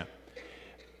than that.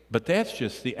 But that's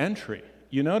just the entry.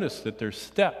 You notice that there's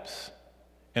steps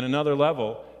and another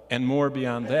level and more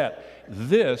beyond that.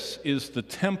 This is the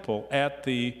temple at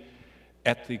the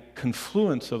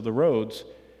confluence of the roads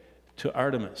to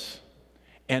Artemis.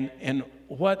 And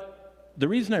what the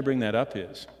reason I bring that up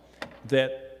is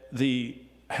that the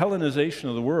Hellenization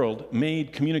of the world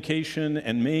made communication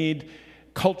and made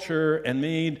culture and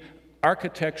made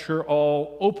architecture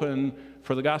all open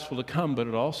for the gospel to come, but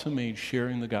it also made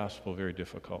sharing the gospel very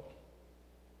difficult.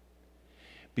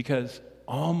 Because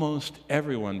almost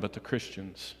everyone but the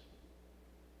Christians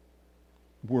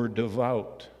were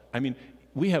devout. I mean,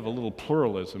 we have a little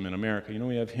pluralism in America. You know,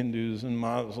 we have Hindus and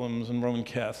Muslims and Roman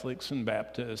Catholics and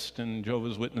Baptists and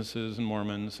Jehovah's Witnesses and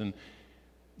Mormons, and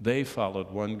they followed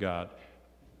one God,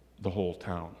 the whole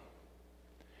town.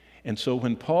 And so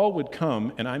when Paul would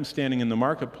come, and I'm standing in the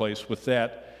marketplace with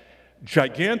that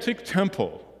gigantic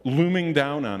temple looming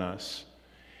down on us,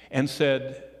 and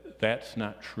said, that's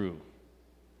not true.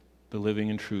 The living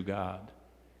and true God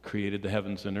created the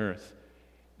heavens and earth.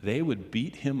 They would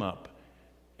beat him up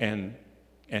and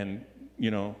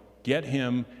get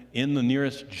him in the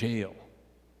nearest jail.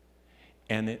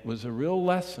 And it was a real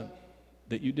lesson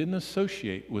that you didn't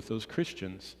associate with those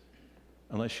Christians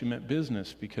unless you meant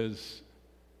business, because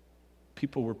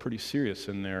people were pretty serious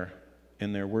in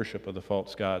their worship of the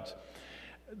false gods.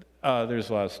 There's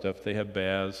a lot of stuff. They have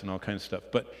baths and all kinds of stuff.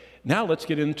 But now let's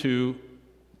get into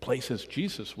places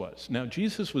Jesus was. Now,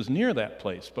 Jesus was near that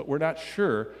place, but we're not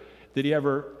sure that he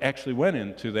ever actually went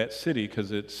into that city,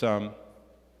 because it's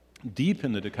deep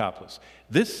in the Decapolis.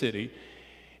 This city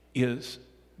is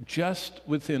just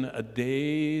within a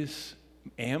day's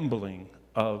ambling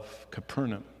of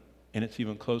Capernaum, and it's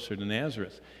even closer to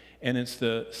Nazareth. And it's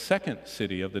the second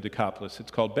city of the Decapolis. It's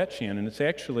called Bethshean, and it's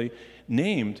actually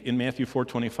named in Matthew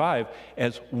 4:25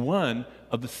 as one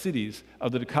of the cities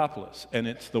of the Decapolis, and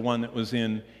it's the one that was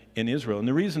in Israel. And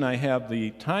the reason I have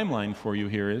the timeline for you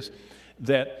here is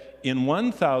that in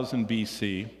 1000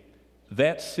 BC,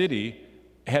 that city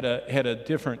had a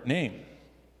different name.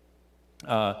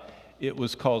 It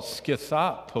was called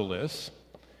Scythopolis,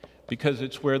 because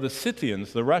it's where the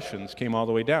Scythians, the Russians, came all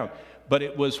the way down. But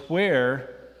it was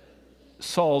where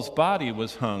Saul's body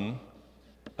was hung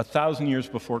 1,000 years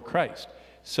before Christ.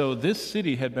 So this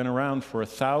city had been around for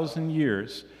 1,000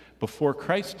 years before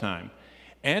Christ's time,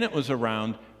 and it was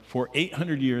around for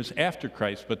 800 years after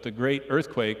Christ. But the great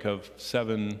earthquake of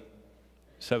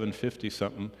 750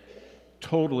 something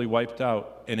totally wiped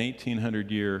out an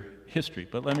 1,800-year history.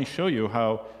 But let me show you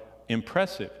how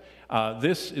impressive.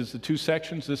 This is the two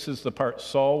sections. This is the part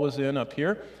Saul was in up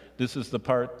here. This is the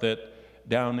part that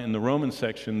down in the Roman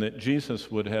section that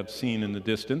Jesus would have seen in the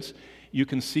distance. You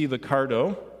can see the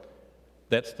Cardo.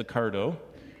 That's the Cardo.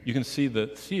 You can see the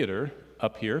theater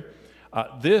up here.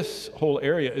 This whole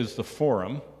area is the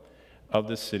forum of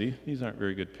this city. These aren't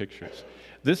very good pictures.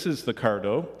 This is the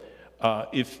Cardo.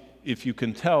 If you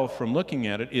can tell from looking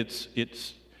at it,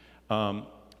 it's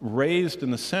raised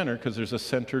in the center because there's a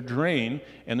center drain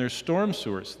and there's storm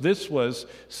sewers. This was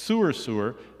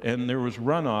sewer, and there was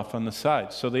runoff on the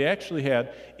sides. So they actually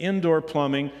had indoor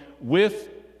plumbing with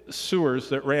sewers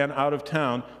that ran out of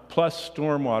town, plus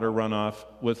stormwater runoff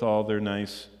with all their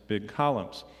nice big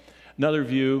columns. Another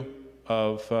view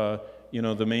of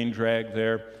the main drag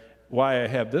there. Why I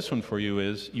have this one for you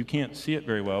is you can't see it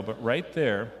very well, but right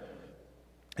there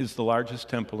is the largest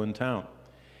temple in town.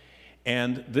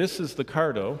 And this is the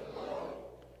Cardo,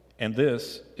 and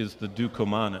this is the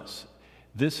Ducomanis.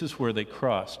 This is where they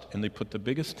crossed, and they put the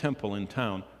biggest temple in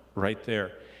town right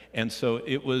there. And so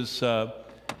it was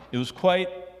quite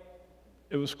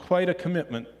a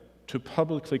commitment to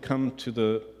publicly come to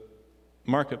the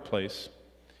marketplace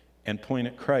and point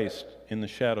at Christ in the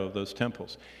shadow of those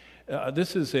temples.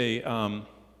 This is a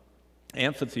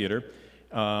amphitheater,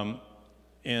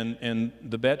 and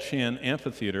the Bet Shan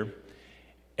amphitheater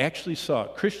actually saw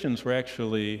Christians were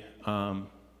actually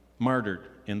martyred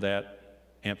in that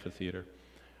amphitheater.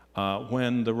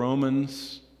 When the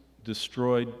Romans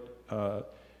destroyed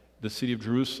the city of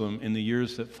Jerusalem in the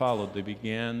years that followed, they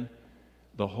began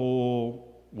the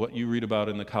whole, what you read about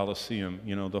in the Colosseum,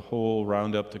 the whole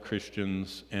round up the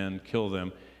Christians and kill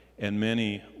them. And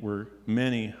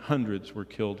many hundreds were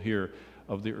killed here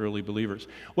of the early believers.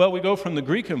 Well, we go from the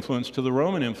Greek influence to the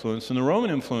Roman influence, and the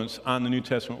Roman influence on the New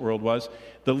Testament world was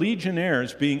the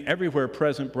legionnaires being everywhere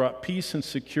present brought peace and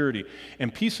security.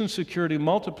 And peace and security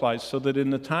multiplies so that in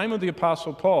the time of the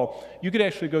Apostle Paul, you could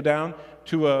actually go down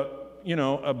to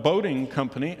a boating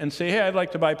company and say, hey, I'd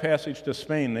like to buy passage to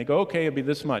Spain. They go, okay, it'd be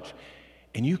this much.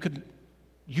 And you could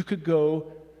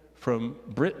go from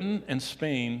Britain and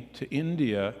Spain to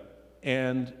India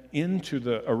and into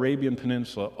the Arabian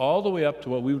Peninsula, all the way up to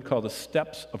what we would call the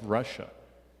steppes of Russia.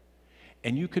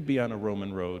 And you could be on a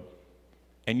Roman road,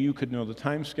 and you could know the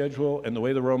time schedule and the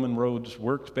way the Roman roads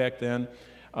worked back then,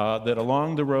 that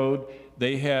along the road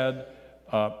they had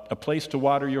a place to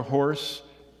water your horse,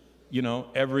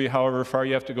 every however far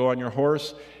you have to go on your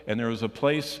horse, and there was a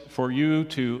place for you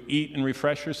to eat and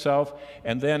refresh yourself,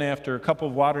 and then after a couple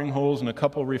of watering holes and a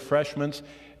couple of refreshments,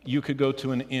 you could go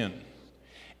to an inn.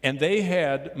 And they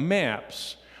had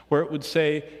maps where it would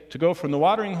say to go from the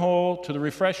watering hole to the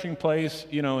refreshing place,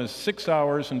 is 6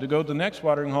 hours, and to go to the next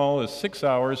watering hole is 6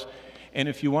 hours, and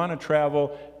if you want to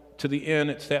travel to the inn,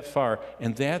 it's that far.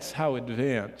 And that's how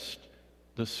advanced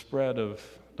the spread of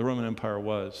the Roman Empire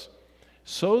was.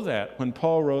 So that when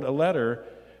Paul wrote a letter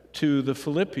to the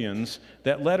Philippians,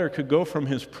 that letter could go from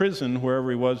his prison, wherever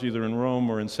he was, either in Rome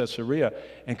or in Caesarea,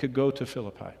 and could go to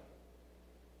Philippi.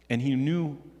 And he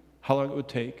knew how long it would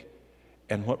take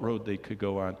and what road they could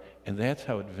go on. And that's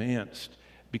how advanced,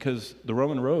 because the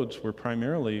Roman roads were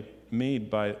primarily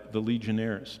made by the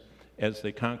legionnaires as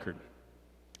they conquered.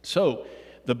 So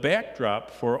the backdrop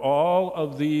for all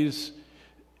of these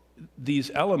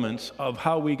elements of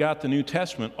how we got the New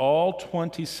Testament, all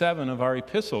 27 of our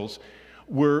epistles,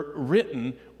 were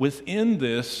written within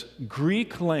this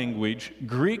Greek language,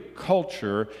 Greek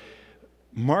culture,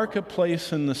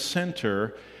 marketplace in the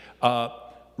center,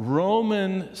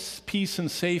 Roman peace and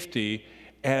safety,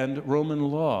 and Roman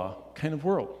law kind of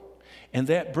world. And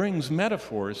that brings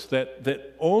metaphors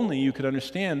that only you could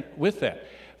understand with that.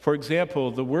 For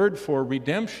example, the word for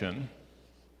redemption,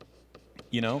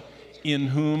 in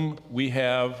whom we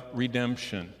have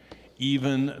redemption,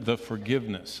 even the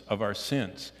forgiveness of our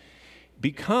sins,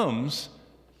 becomes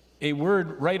a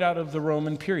word right out of the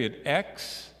Roman period.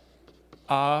 Ex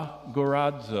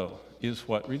agorazo is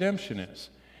what redemption is.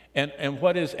 And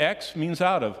what is ex means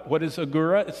out of. What is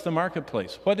agora? It's the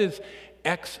marketplace. What does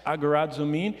ex agorazo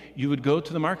mean? You would go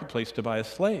to the marketplace to buy a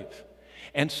slave.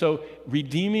 And so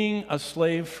redeeming a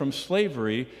slave from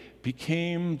slavery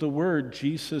became the word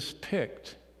Jesus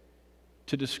picked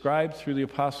to describe through the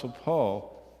Apostle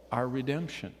Paul our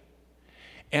redemption.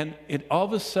 And it all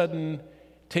of a sudden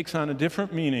takes on a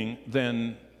different meaning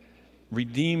than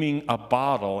redeeming a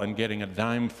bottle and getting a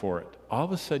dime for it. All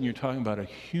of a sudden you're talking about a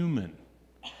human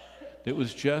that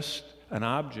was just an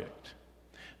object,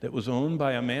 that was owned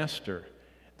by a master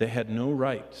that had no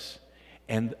rights.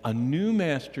 And a new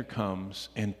master comes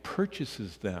and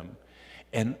purchases them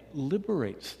and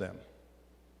liberates them.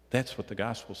 That's what the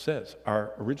gospel says.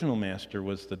 Our original master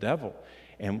was the devil,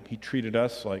 and he treated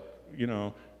us like,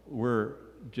 we're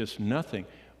just nothing.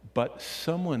 but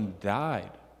someone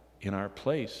died in our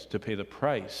place to pay the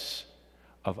price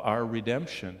of our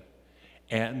redemption,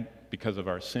 and because of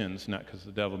our sins, not because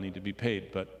the devil need to be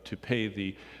paid, but to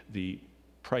pay the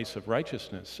price of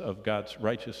righteousness, of God's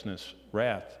righteousness,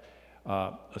 wrath,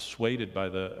 assuaded by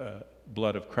the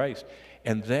blood of Christ.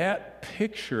 And that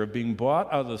picture of being bought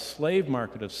out of the slave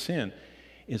market of sin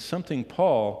is something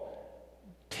Paul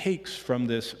takes from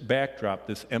this backdrop,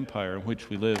 this empire in which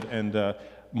we live. And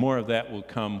more of that will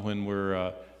come when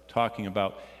we're talking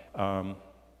about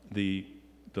the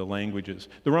languages.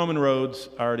 The Roman roads,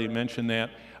 I already mentioned that.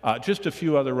 Just a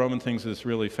few other Roman things that's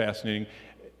really fascinating.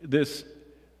 This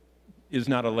is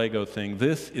not a Lego thing.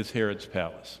 This is Herod's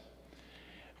palace.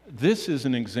 This is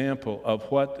an example of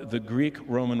what the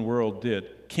Greek-Roman world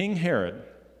did. King Herod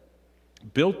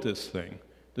built this thing,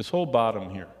 this whole bottom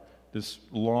here, this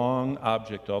long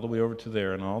object all the way over to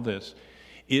there, and all this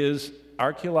is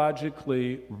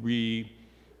archaeologically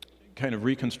kind of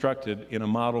reconstructed in a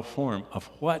model form of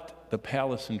what the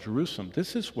palace in Jerusalem.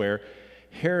 This is where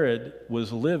Herod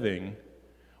was living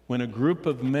when a group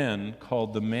of men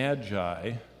called the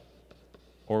Magi,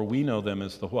 or we know them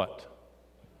as the what?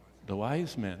 The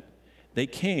wise men. They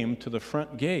came to the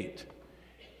front gate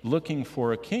looking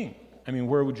for a king. I mean,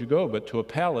 where would you go but to a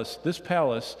palace? This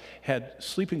palace had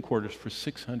sleeping quarters for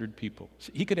 600 people.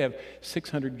 He could have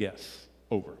 600 guests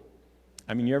over.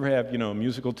 I mean, you ever have, a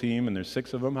musical team and there's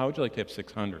 6 of them? How would you like to have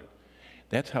 600?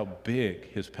 That's how big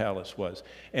his palace was.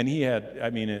 And he had,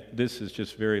 this is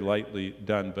just very lightly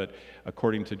done, but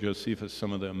according to Josephus,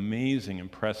 some of the amazing,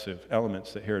 impressive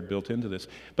elements that Herod built into this.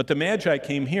 But the Magi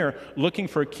came here looking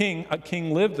for a king. A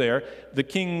king lived there. The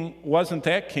king wasn't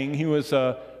that king. He was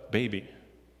a baby,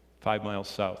 5 miles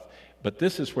south. But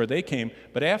this is where they came.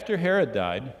 But after Herod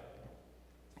died,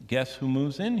 guess who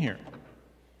moves in here?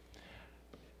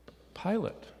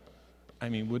 Pilate.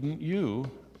 Wouldn't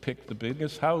you pick the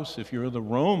biggest house if you're the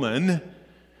Roman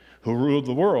who ruled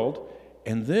the world?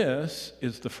 And this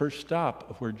is the first stop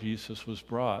of where Jesus was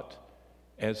brought,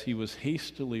 as he was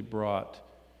hastily brought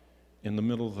in the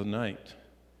middle of the night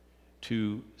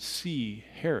to see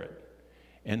Herod.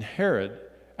 And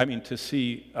to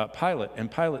see Pilate. And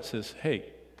Pilate says,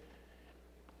 hey,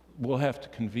 we'll have to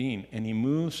convene. And he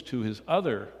moves to his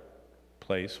other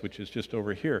place, which is just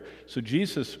over here. So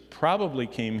Jesus probably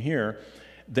came here,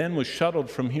 then was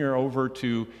shuttled from here over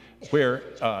to where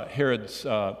Herod's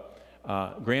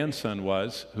grandson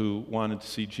was, who wanted to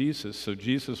see Jesus. So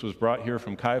Jesus was brought here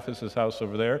from Caiaphas' house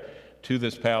over there to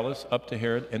this palace, up to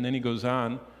Herod, and then he goes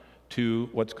on to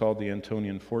what's called the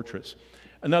Antonian Fortress.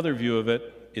 Another view of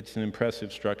it, it's an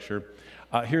impressive structure.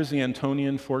 Here's the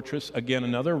Antonian Fortress. Again,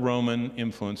 another Roman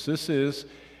influence. This is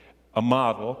a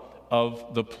model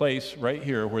of the place right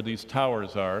here where these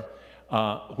towers are,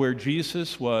 where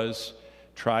Jesus was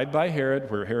tried by Herod,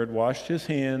 where Herod washed his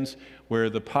hands, where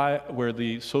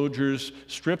the soldiers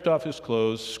stripped off his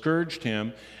clothes, scourged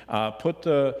him, put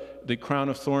the crown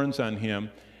of thorns on him,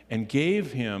 and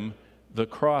gave him the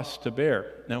cross to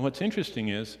bear. Now what's interesting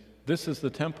is, this is the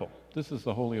temple. This is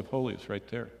the Holy of Holies right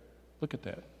there. Look at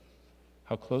that,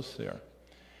 how close they are.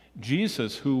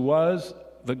 Jesus, who was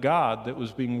the God that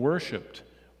was being worshipped,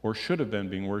 or should have been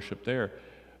being worshipped there,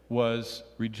 was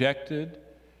rejected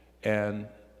and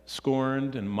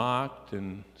scorned and mocked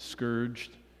and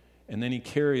scourged, and then he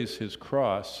carries his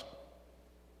cross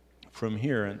from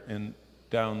here and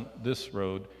down this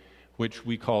road, which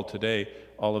we call today,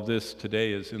 all of this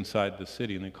today is inside the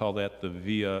city, and they call that the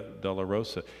Via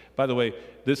Dolorosa. By the way,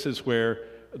 this is where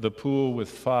the pool with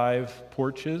 5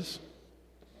 porches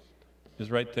is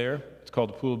right there. It's called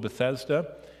the Pool of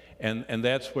Bethesda, and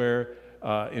that's where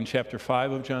in chapter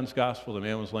 5 of John's Gospel, the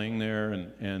man was laying there,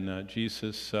 and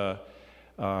Jesus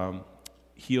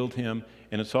healed him.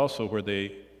 And it's also where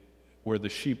the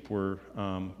sheep were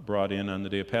brought in on the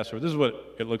day of Passover. This is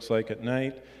what it looks like at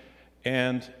night,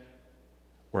 and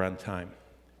we're on time.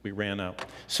 We ran out.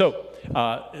 So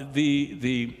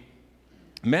the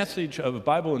message of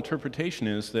Bible interpretation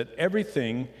is that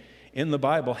everything in the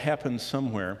Bible happens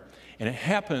somewhere, and it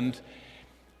happened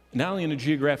not only in a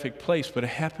geographic place, but it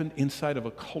happened inside of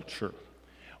a culture,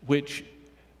 which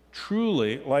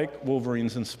truly, like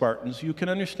Wolverines and Spartans, you can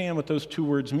understand what those 2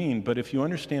 words mean, but if you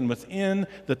understand within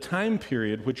the time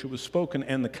period which it was spoken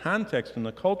and the context and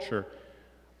the culture,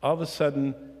 all of a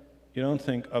sudden, you don't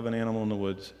think of an animal in the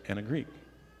woods and a Greek.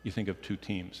 You think of 2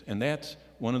 teams. And that's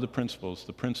one of the principles,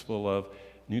 the principle of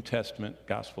New Testament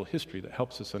gospel history that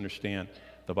helps us understand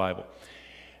the Bible.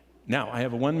 Now, I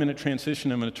have a 1-minute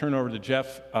transition. I'm going to turn over to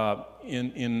Jeff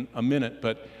in a minute,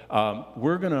 but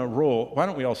we're going to roll. Why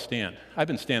don't we all stand? I've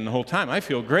been standing the whole time. I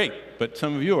feel great, but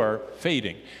some of you are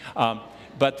fading.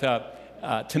 But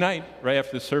Tonight, right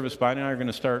after the service, Bonnie and I are going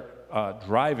to start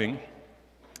driving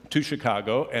to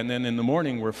Chicago, and then in the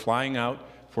morning we're flying out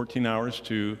 14 hours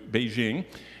to Beijing,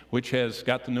 which has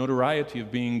got the notoriety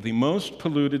of being the most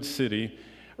polluted city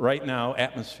right now,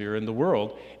 atmosphere in the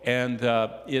world. And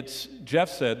Jeff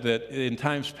said that in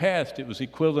times past it was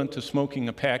equivalent to smoking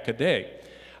a pack a day.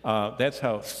 That's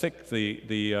how thick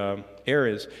the air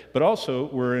is. But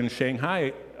also, we're in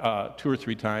Shanghai 2 or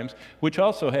 3 times, which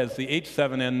also has the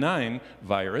H7N9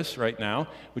 virus right now,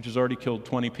 which has already killed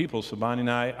 20 people. So Bonnie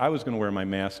and I was going to wear my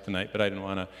mask tonight, but I didn't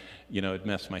want to, it'd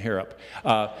mess my hair up.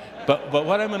 But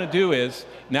what I'm going to do is,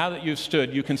 now that you've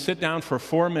stood, you can sit down for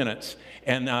 4 minutes.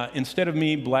 And instead of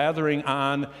me blathering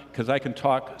on, because I can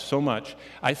talk so much,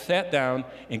 I sat down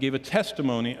and gave a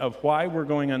testimony of why we're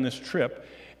going on this trip.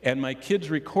 And my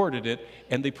kids recorded it,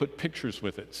 and they put pictures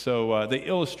with it. So they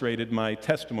illustrated my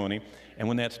testimony. And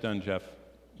when that's done, Jeff,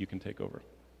 you can take over.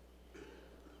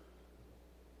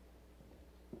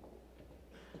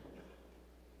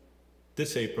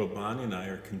 This April, Bonnie and I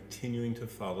are continuing to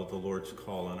follow the Lord's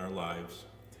call on our lives.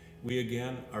 We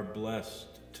again are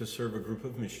blessed to serve a group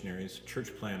of missionaries,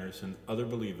 church planners, and other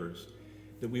believers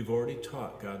that we've already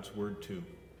taught God's Word to,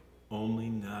 only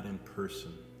not in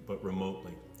person, but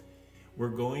remotely. We're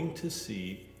going to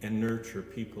see and nurture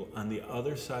people on the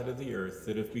other side of the earth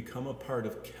that have become a part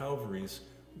of Calvary's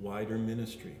wider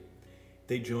ministry.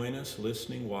 They join us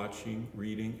listening, watching,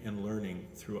 reading, and learning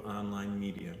through online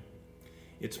media.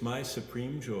 It's my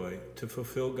supreme joy to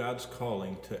fulfill God's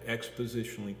calling to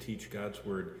expositionally teach God's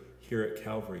Word here at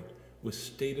Calvary with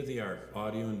state-of-the-art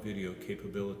audio and video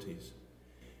capabilities.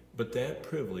 But that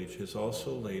privilege has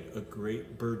also laid a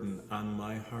great burden on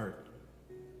my heart.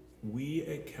 We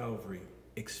at Calvary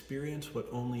experience what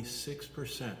only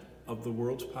 6% of the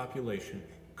world's population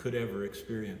could ever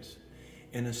experience.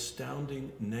 An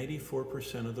astounding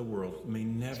 94% of the world may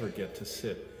never get to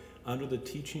sit under the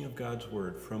teaching of God's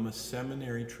Word from a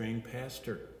seminary-trained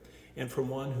pastor and from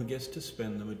one who gets to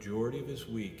spend the majority of his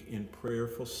week in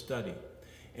prayerful study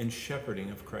and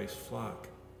shepherding of Christ's flock.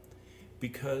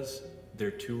 Because they're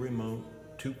too remote,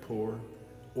 too poor,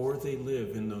 or they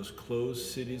live in those closed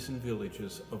cities and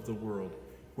villages of the world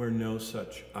where no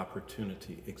such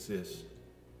opportunity exists.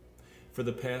 For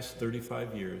the past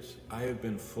 35 years, I have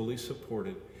been fully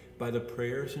supported by the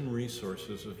prayers and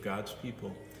resources of God's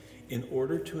people in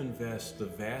order to invest the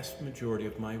vast majority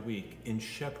of my week in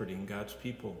shepherding God's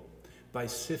people, by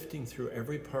sifting through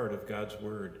every part of God's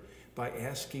Word, by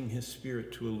asking His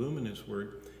Spirit to illumine His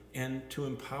Word and to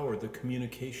empower the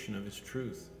communication of His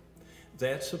truth.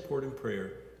 That support and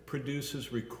prayer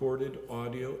produces recorded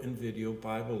audio and video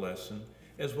Bible lesson,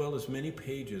 as well as many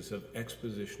pages of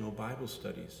expositional Bible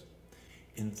studies.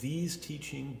 And these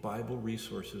teaching Bible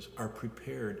resources are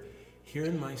prepared here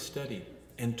in my study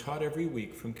and taught every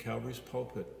week from Calvary's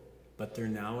pulpit, but they're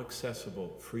now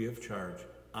accessible free of charge,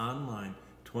 online,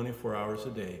 24 hours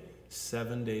a day,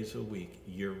 7 days a week,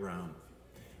 year-round.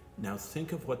 Now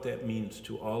think of what that means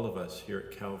to all of us here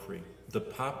at Calvary. The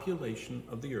population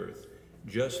of the earth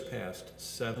just passed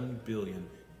 7 billion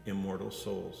immortal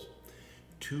souls.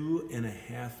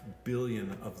 2.5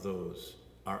 billion of those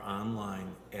are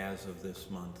online as of this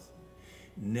month.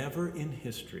 Never in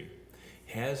history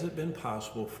has it been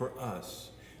possible for us,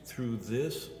 through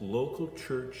this local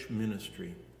church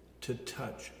ministry, to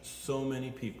touch so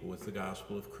many people with the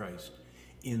gospel of Christ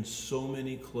in so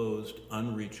many closed,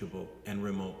 unreachable, and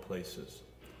remote places.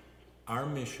 Our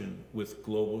mission with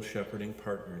Global Shepherding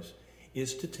Partners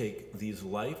is to take these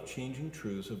life-changing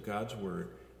truths of God's Word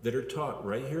that are taught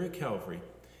right here at Calvary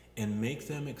and make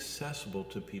them accessible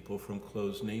to people from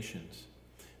closed nations.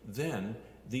 Then,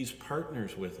 these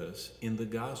partners with us in the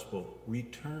gospel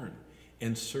return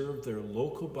and serve their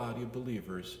local body of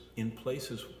believers in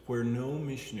places where no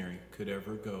missionary could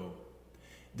ever go.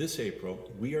 This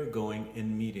April, we are going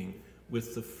and meeting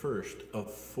with the first of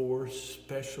 4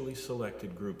 specially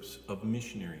selected groups of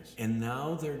missionaries. And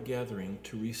now they're gathering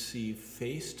to receive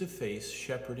face-to-face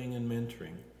shepherding and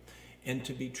mentoring, and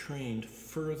to be trained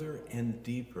further and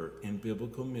deeper in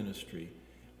biblical ministry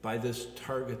by this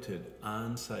targeted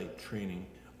on-site training.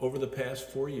 Over the past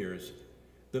 4 years,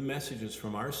 the messages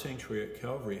from our sanctuary at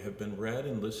Calvary have been read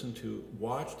and listened to,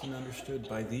 watched and understood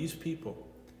by these people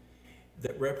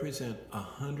that represent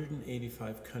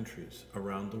 185 countries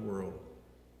around the world.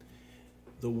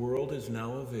 The world is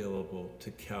now available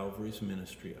to Calvary's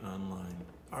ministry online.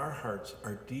 Our hearts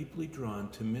are deeply drawn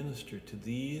to minister to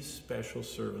these special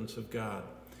servants of God,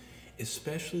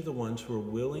 especially the ones who are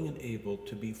willing and able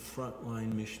to be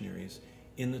frontline missionaries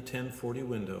in the 1040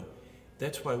 window.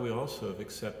 That's why we also have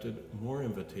accepted more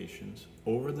invitations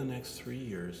over the next 3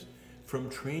 years from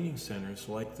training centers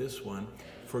like this one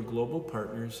for global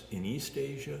partners in East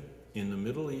Asia, in the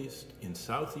Middle East, in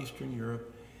Southeastern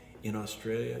Europe, in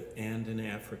Australia, and in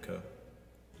Africa.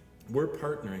 We're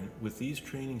partnering with these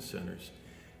training centers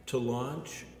to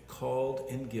launch called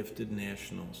and gifted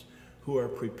nationals who are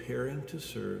preparing to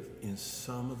serve in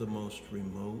some of the most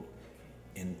remote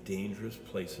and dangerous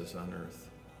places on earth.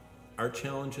 Our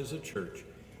challenge as a church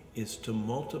is to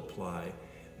multiply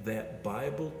that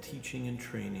Bible teaching and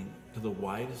training to the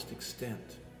widest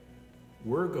extent.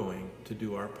 We're going to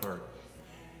do our part.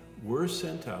 We're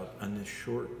sent out on this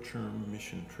short-term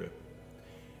mission trip.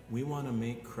 We want to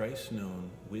make Christ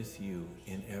known with you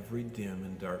in every dim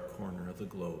and dark corner of the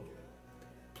globe.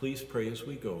 Please pray as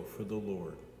we go for the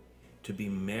Lord to be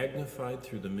magnified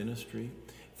through the ministry,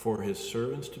 for his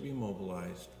servants to be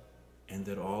mobilized, and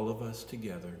that all of us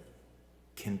together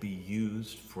can be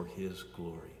used for his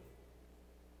glory.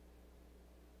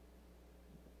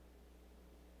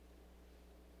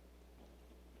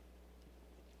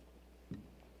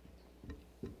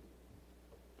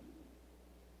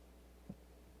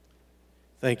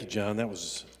 Thank you, John. That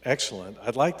was excellent.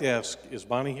 I'd like to ask, is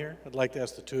Bonnie here? I'd like to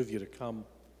ask the two of you to come,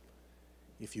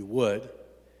 if you would.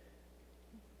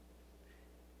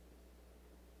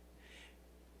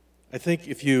 I think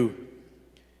if you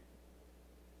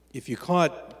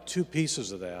caught two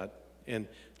pieces of that, and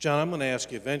John, I'm going to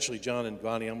ask you eventually, John and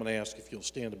Bonnie, I'm going to ask if you'll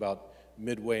stand about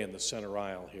midway in the center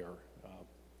aisle here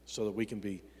so that we can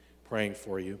be praying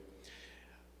for you.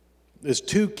 There's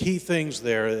two key things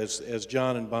there as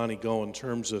John and Bonnie go in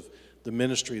terms of the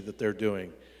ministry that they're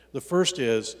doing. The first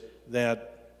is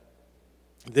that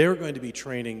they're going to be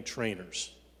training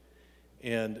trainers,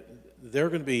 and they're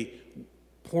going to be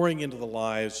pouring into the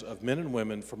lives of men and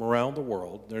women from around the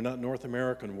world. They're not North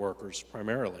American workers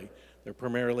primarily. They're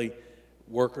primarily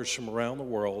workers from around the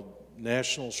world,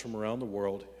 nationals from around the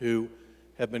world who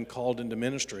have been called into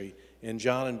ministry, and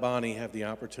John and Bonnie have the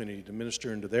opportunity to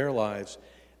minister into their lives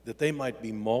that they might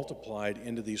be multiplied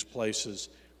into these places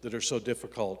that are so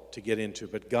difficult to get into.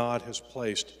 But God has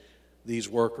placed these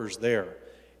workers there.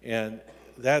 And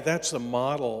that's the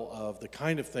model of the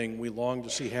kind of thing we long to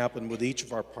see happen with each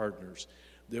of our partners,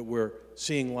 that we're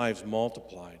seeing lives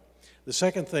multiplied. The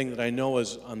second thing that I know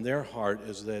is on their heart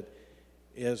is that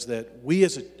we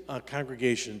as a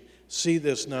congregation see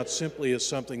this not simply as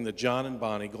something that John and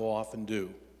Bonnie go off and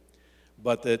do,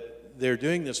 but that they're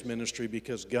doing this ministry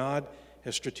because God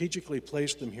has strategically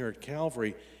placed them here at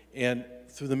Calvary, and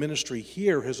through the ministry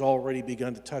here has already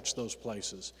begun to touch those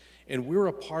places. And we're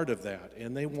a part of that,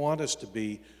 and they want us to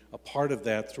be a part of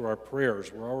that through our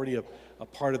prayers. We're already a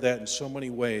part of that in so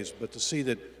many ways, but to see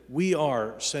that we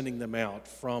are sending them out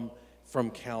from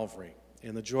Calvary,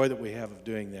 and the joy that we have of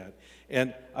doing that.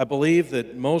 And I believe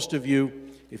that most of you,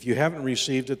 if you haven't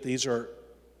received it, these are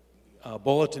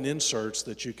bulletin inserts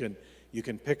that you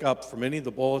can pick up from any of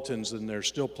the bulletins, and there's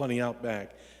still plenty out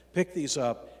back. Pick these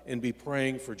up and be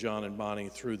praying for John and Bonnie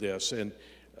through this. And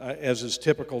as is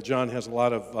typical, John has a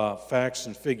lot of facts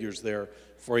and figures there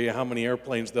for you, how many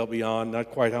airplanes they'll be on, not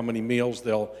quite how many meals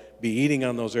they'll be eating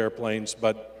on those airplanes,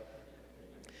 but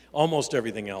almost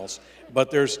everything else.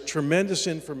 But there's tremendous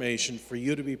information for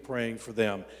you to be praying for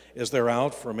them as they're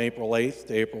out from April 8th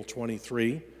to April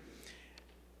 23.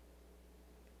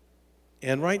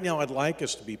 And right now, I'd like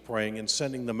us to be praying and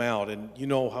sending them out. And you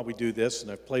know how we do this, and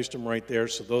I've placed them right there,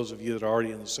 so those of you that are already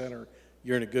in the center,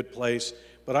 you're in a good place.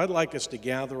 But I'd like us to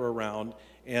gather around,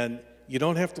 and you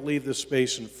don't have to leave this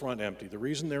space in front empty. The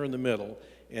reason they're in the middle,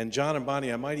 and John and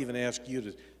Bonnie, I might even ask you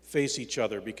to face each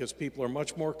other because people are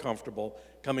much more comfortable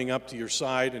coming up to your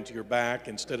side and to your back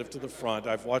instead of to the front.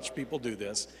 I've watched people do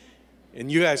this.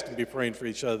 And you guys can be praying for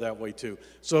each other that way too.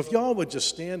 So if y'all would just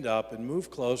stand up and move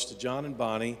close to John and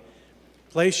Bonnie,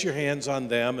 place your hands on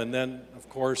them, and then, of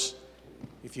course,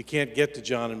 if you can't get to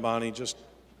John and Bonnie, just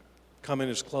come in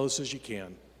as close as you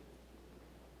can.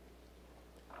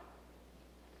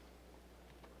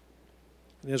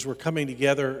 And as we're coming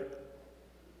together,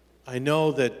 I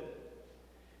know that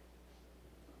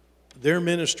their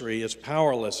ministry is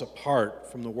powerless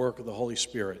apart from the work of the Holy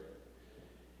Spirit.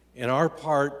 And our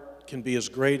part can be as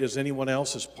great as anyone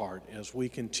else's part as we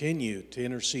continue to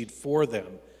intercede for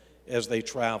them as they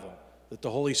travel, that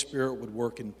the Holy Spirit would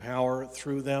work in power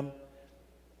through them.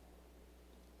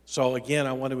 So again,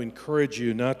 I want to encourage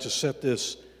you not to set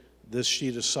this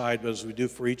sheet aside, but as we do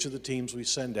for each of the teams we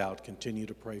send out, continue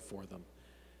to pray for them.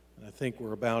 And I think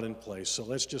we're about in place. So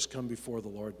let's just come before the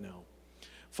Lord now.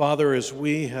 Father, as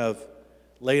we have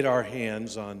laid our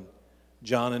hands on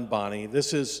John and Bonnie,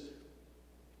 this is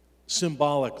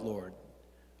symbolic, Lord,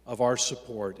 of our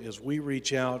support as we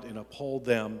reach out and uphold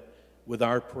them with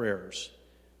our prayers.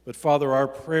 But Father, our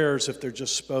prayers, if they're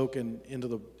just spoken into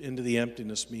the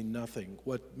emptiness, mean nothing.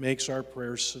 What makes our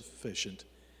prayers sufficient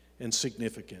and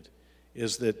significant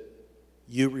is that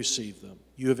you receive them.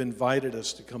 You have invited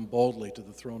us to come boldly to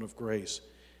the throne of grace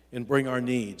and bring our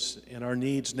needs. And our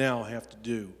needs now have to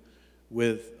do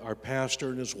with our pastor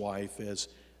and his wife as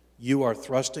you are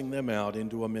thrusting them out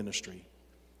into a ministry.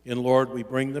 And Lord, we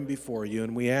bring them before you,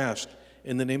 and we ask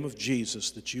in the name of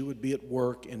Jesus that you would be at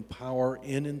work in power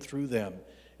in and through them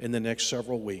in the next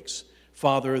several weeks.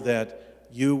 Father, that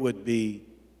you would be,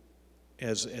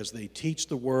 as they teach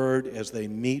the word, as they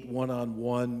meet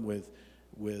one-on-one with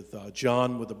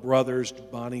John with the brothers,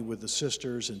 Bonnie with the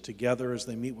sisters, and together as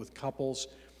they meet with couples,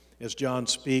 as John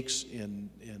speaks in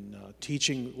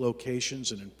teaching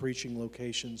locations and in preaching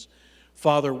locations.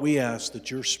 Father, we ask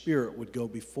that your Spirit would go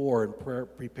before and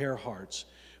prepare hearts.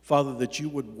 Father, that you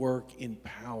would work in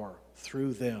power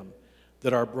through them,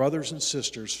 that our brothers and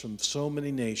sisters from so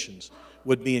many nations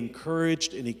would be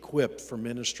encouraged and equipped for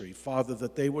ministry. Father,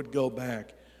 that they would go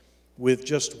back with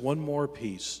just one more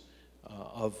piece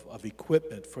of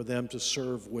equipment for them to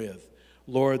serve with.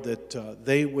 Lord, that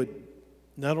they would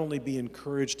not only be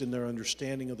encouraged in their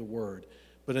understanding of the word,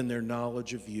 but in their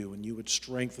knowledge of you, and you would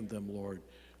strengthen them, Lord,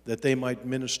 that they might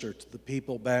minister to the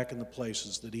people back in the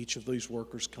places that each of these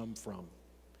workers come from.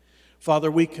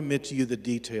 Father, we commit to you the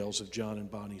details of John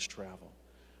and Bonnie's travel.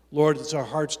 Lord, it's our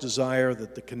heart's desire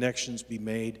that the connections be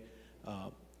made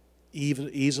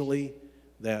easily,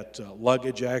 that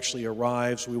luggage actually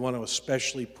arrives. We want to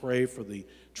especially pray for the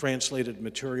translated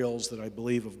materials that I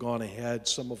believe have gone ahead,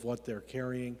 some of what they're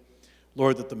carrying.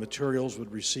 Lord, that the materials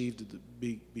would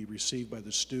be received by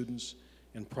the students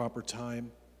in proper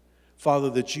time.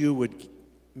 Father, that you would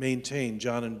maintain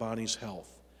John and Bonnie's health,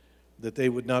 that they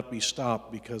would not be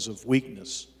stopped because of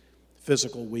weakness,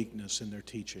 physical weakness in their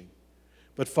teaching.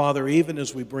 But Father, even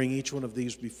as we bring each one of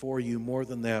these before you, more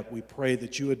than that, we pray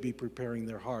that you would be preparing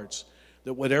their hearts,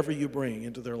 that whatever you bring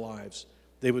into their lives,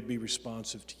 they would be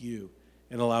responsive to you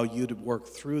and allow you to work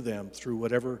through them, through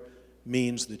whatever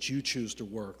means that you choose to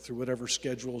work, through whatever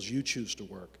schedules you choose to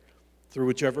work, through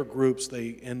whichever groups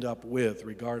they end up with,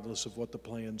 regardless of what the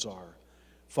plans are.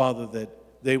 Father, that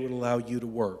they would allow you to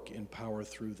work in power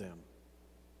through them.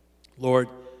 Lord,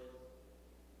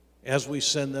 as we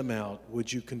send them out,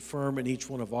 would you confirm in each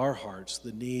one of our hearts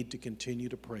the need to continue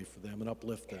to pray for them and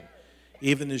uplift them,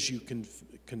 even as you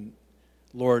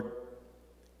Lord,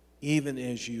 even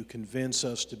as you convince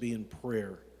us to be in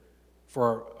prayer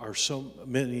for our so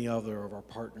many other of our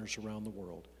partners around the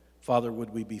world. Father,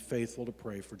 would we be faithful to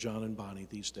pray for John and Bonnie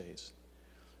these days?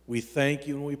 We thank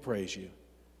you and we praise you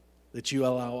that you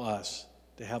allow us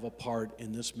to have a part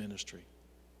in this ministry.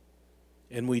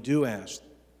 And we do ask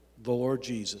the Lord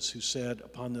Jesus, who said,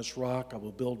 upon this rock I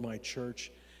will build my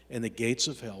church, and the gates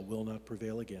of hell will not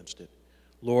prevail against it.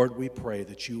 Lord, we pray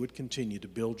that you would continue to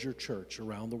build your church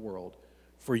around the world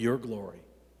for your glory.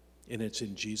 And it's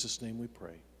in Jesus' name we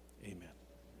pray. Amen.